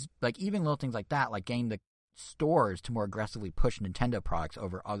he was, like, even little things like that, like getting the stores to more aggressively push Nintendo products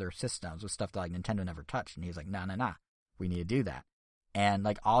over other systems with stuff that, like, Nintendo never touched. And he was like, nah, we need to do that. And,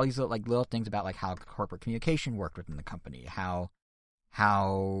 like, all these little things about, like, how corporate communication worked within the company, how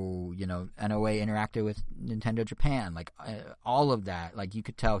you know, NOA interacted with Nintendo Japan, like, all of that, like, you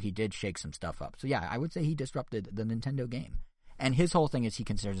could tell he did shake some stuff up. So yeah, I would say he disrupted the Nintendo game. And his whole thing is he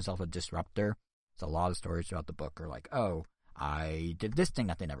considers himself a disruptor. So a lot of stories throughout the book are like, oh, I did this thing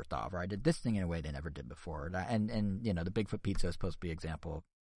that they never thought of, or I did this thing in a way they never did before. And you know, the Bigfoot Pizza is supposed to be an example of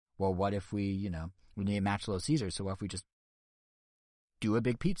well, what if we need to match Little Caesars, so what if we just do a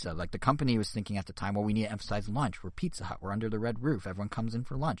big pizza? Like the company was thinking at the time, well, we need to emphasize lunch. We're Pizza Hut. We're under the red roof. Everyone comes in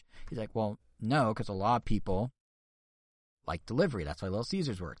for lunch. He's like, well, no, because a lot of people like delivery. That's why Little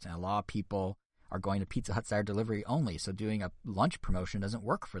Caesars works. And a lot of people are going to Pizza Huts that are delivery only. So doing a lunch promotion doesn't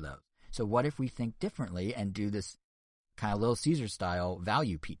work for those. So what if we think differently and do this kind of Little Caesars style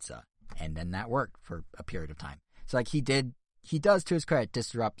value pizza? And then that worked for a period of time. So like he does, to his credit,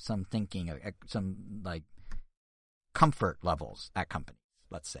 disrupt some thinking, some like comfort levels at companies,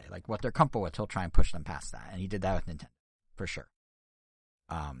 let's say. Like what they're comfortable with, he'll try and push them past that. And he did that with Nintendo, for sure.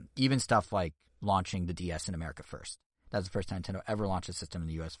 Even stuff like launching the DS in America first. That's the first time Nintendo ever launched a system in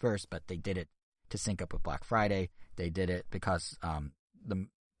the US first, but they did it to sync up with Black Friday. They did it because the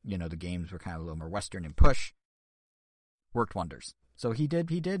games were kind of a little more Western and push. Worked wonders. So he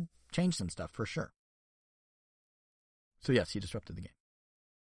did change some stuff, for sure. So yes, he disrupted the game,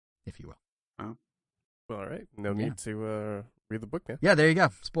 if you will. Oh. Well, all right. No need to read the book now. Yeah, there you go.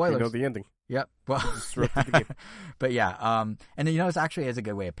 Spoilers. You know the ending. Yep. Well, disrupted the game. But yeah, and it actually is a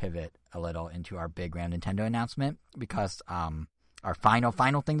good way to pivot a little into our big round Nintendo announcement, because our final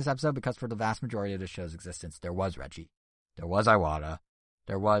thing this episode, because for the vast majority of the show's existence, there was Reggie, there was Iwata,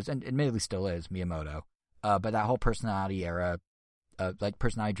 there was, and admittedly still is, Miyamoto, but that whole personality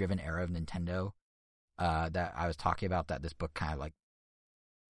driven era of Nintendo that I was talking about, that this book kind of like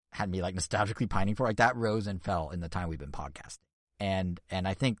had me like nostalgically pining for, like that rose and fell in the time we've been podcasting. And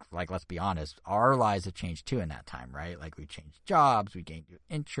I think, like, let's be honest, our lives have changed too in that time, right? Like we changed jobs, we gained new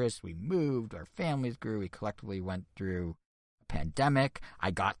interests, we moved, our families grew, we collectively went through a pandemic.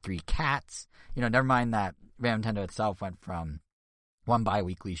 I got 3 cats. Never mind that Nintendo itself went from one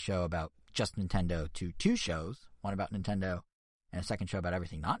bi-weekly show about just Nintendo to 2 shows, one about Nintendo and a second show about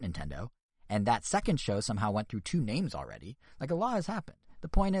everything not Nintendo. And that second show somehow went through 2 names already. Like, a lot has happened. The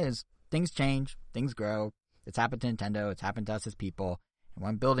point is, things change, things grow. It's happened to Nintendo. It's happened to us as people. And what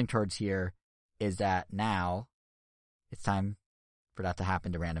I'm building towards here is that now it's time for that to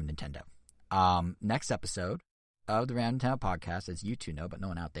happen to Random Nintendo. Next episode of the Random Nintendo podcast, as you 2 know, but no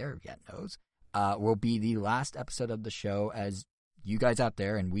one out there yet knows, will be the last episode of the show as you guys out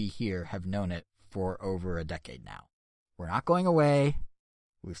there and we here have known it for over a decade now. We're not going away.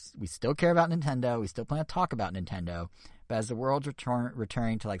 We still care about Nintendo. We still plan to talk about Nintendo. But as the world's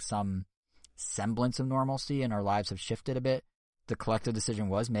returning to like some semblance of normalcy and our lives have shifted a bit, the collective decision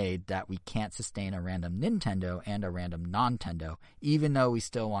was made that we can't sustain a Random Nintendo and a Random Non-Tendo, even though we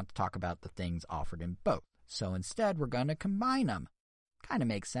still want to talk about the things offered in both. So instead, we're going to combine them. Kind of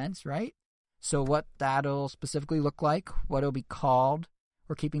makes sense, right? So what that'll specifically look like, what it'll be called,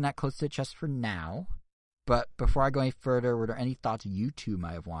 we're keeping that close to the chest for now. But before I go any further, were there any thoughts you 2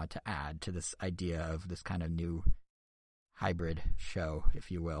 might have wanted to add to this idea of this kind of new hybrid show, if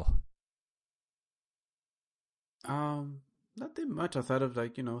you will? Nothing much outside of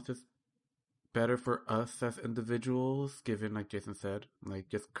like, it's just better for us as individuals, given, like Jason said, like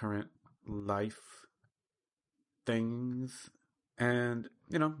just current life things. And,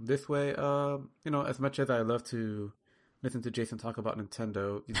 this way, as much as I love to listen to Jason talk about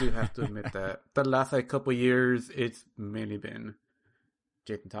Nintendo, you do have to admit that the last couple years, it's mainly been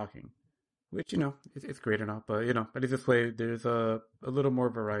Jason talking, which, it's great or not, but, but this way, there's a little more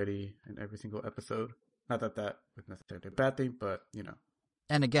variety in every single episode. Not that that was necessarily a bad thing, but,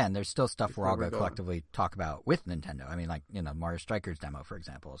 And again, there's still stuff we're all going to collectively talk about with Nintendo. I mean, like, Mario Strikers demo, for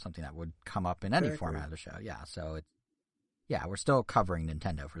example, is something that would come up in any format of the show. Yeah, so we're still covering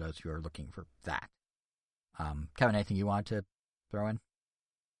Nintendo for those who are looking for that. Kevin, anything you wanted to throw in?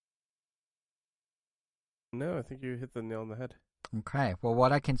 No, I think you hit the nail on the head. Okay. Well,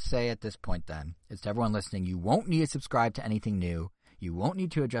 what I can say at this point then is to everyone listening, you won't need to subscribe to anything new. You won't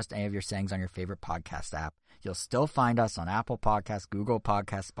need to adjust any of your settings on your favorite podcast app. You'll still find us on Apple Podcasts, Google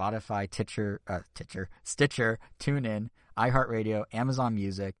Podcasts, Spotify, Stitcher, TuneIn, iHeartRadio, Amazon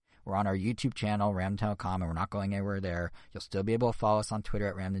Music. We're on our YouTube channel, RamNintendo.com, and we're not going anywhere there. You'll still be able to follow us on Twitter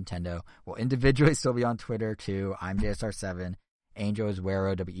at RamNintendo. We'll individually still be on Twitter, too. I'm JSR7. Angel is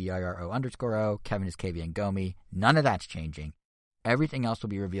Wero, WEIRO_O. Kevin is KV Ngomi. None of that's changing. Everything else will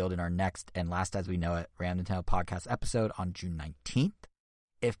be revealed in our next and last as we know it Ram Nintendo podcast episode on June 19th.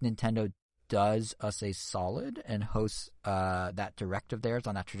 If Nintendo does us a solid and hosts that direct of theirs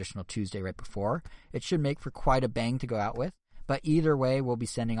on that traditional Tuesday right before, it should make for quite a bang to go out with. But either way, we'll be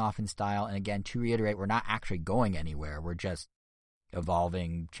sending off in style. And again, to reiterate, we're not actually going anywhere. We're just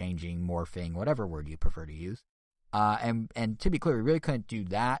evolving, changing, morphing, whatever word you prefer to use. And to be clear, we really couldn't do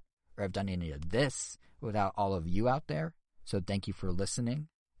that or have done any of this without all of you out there. So thank you for listening.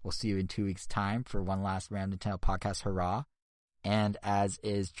 We'll see you in 2 weeks' time for one last Random Nintendo podcast hurrah. And as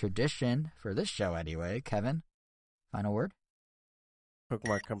is tradition for this show anyway, Kevin, final word?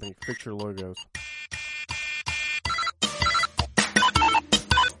 Pokemon Company, fix your logos.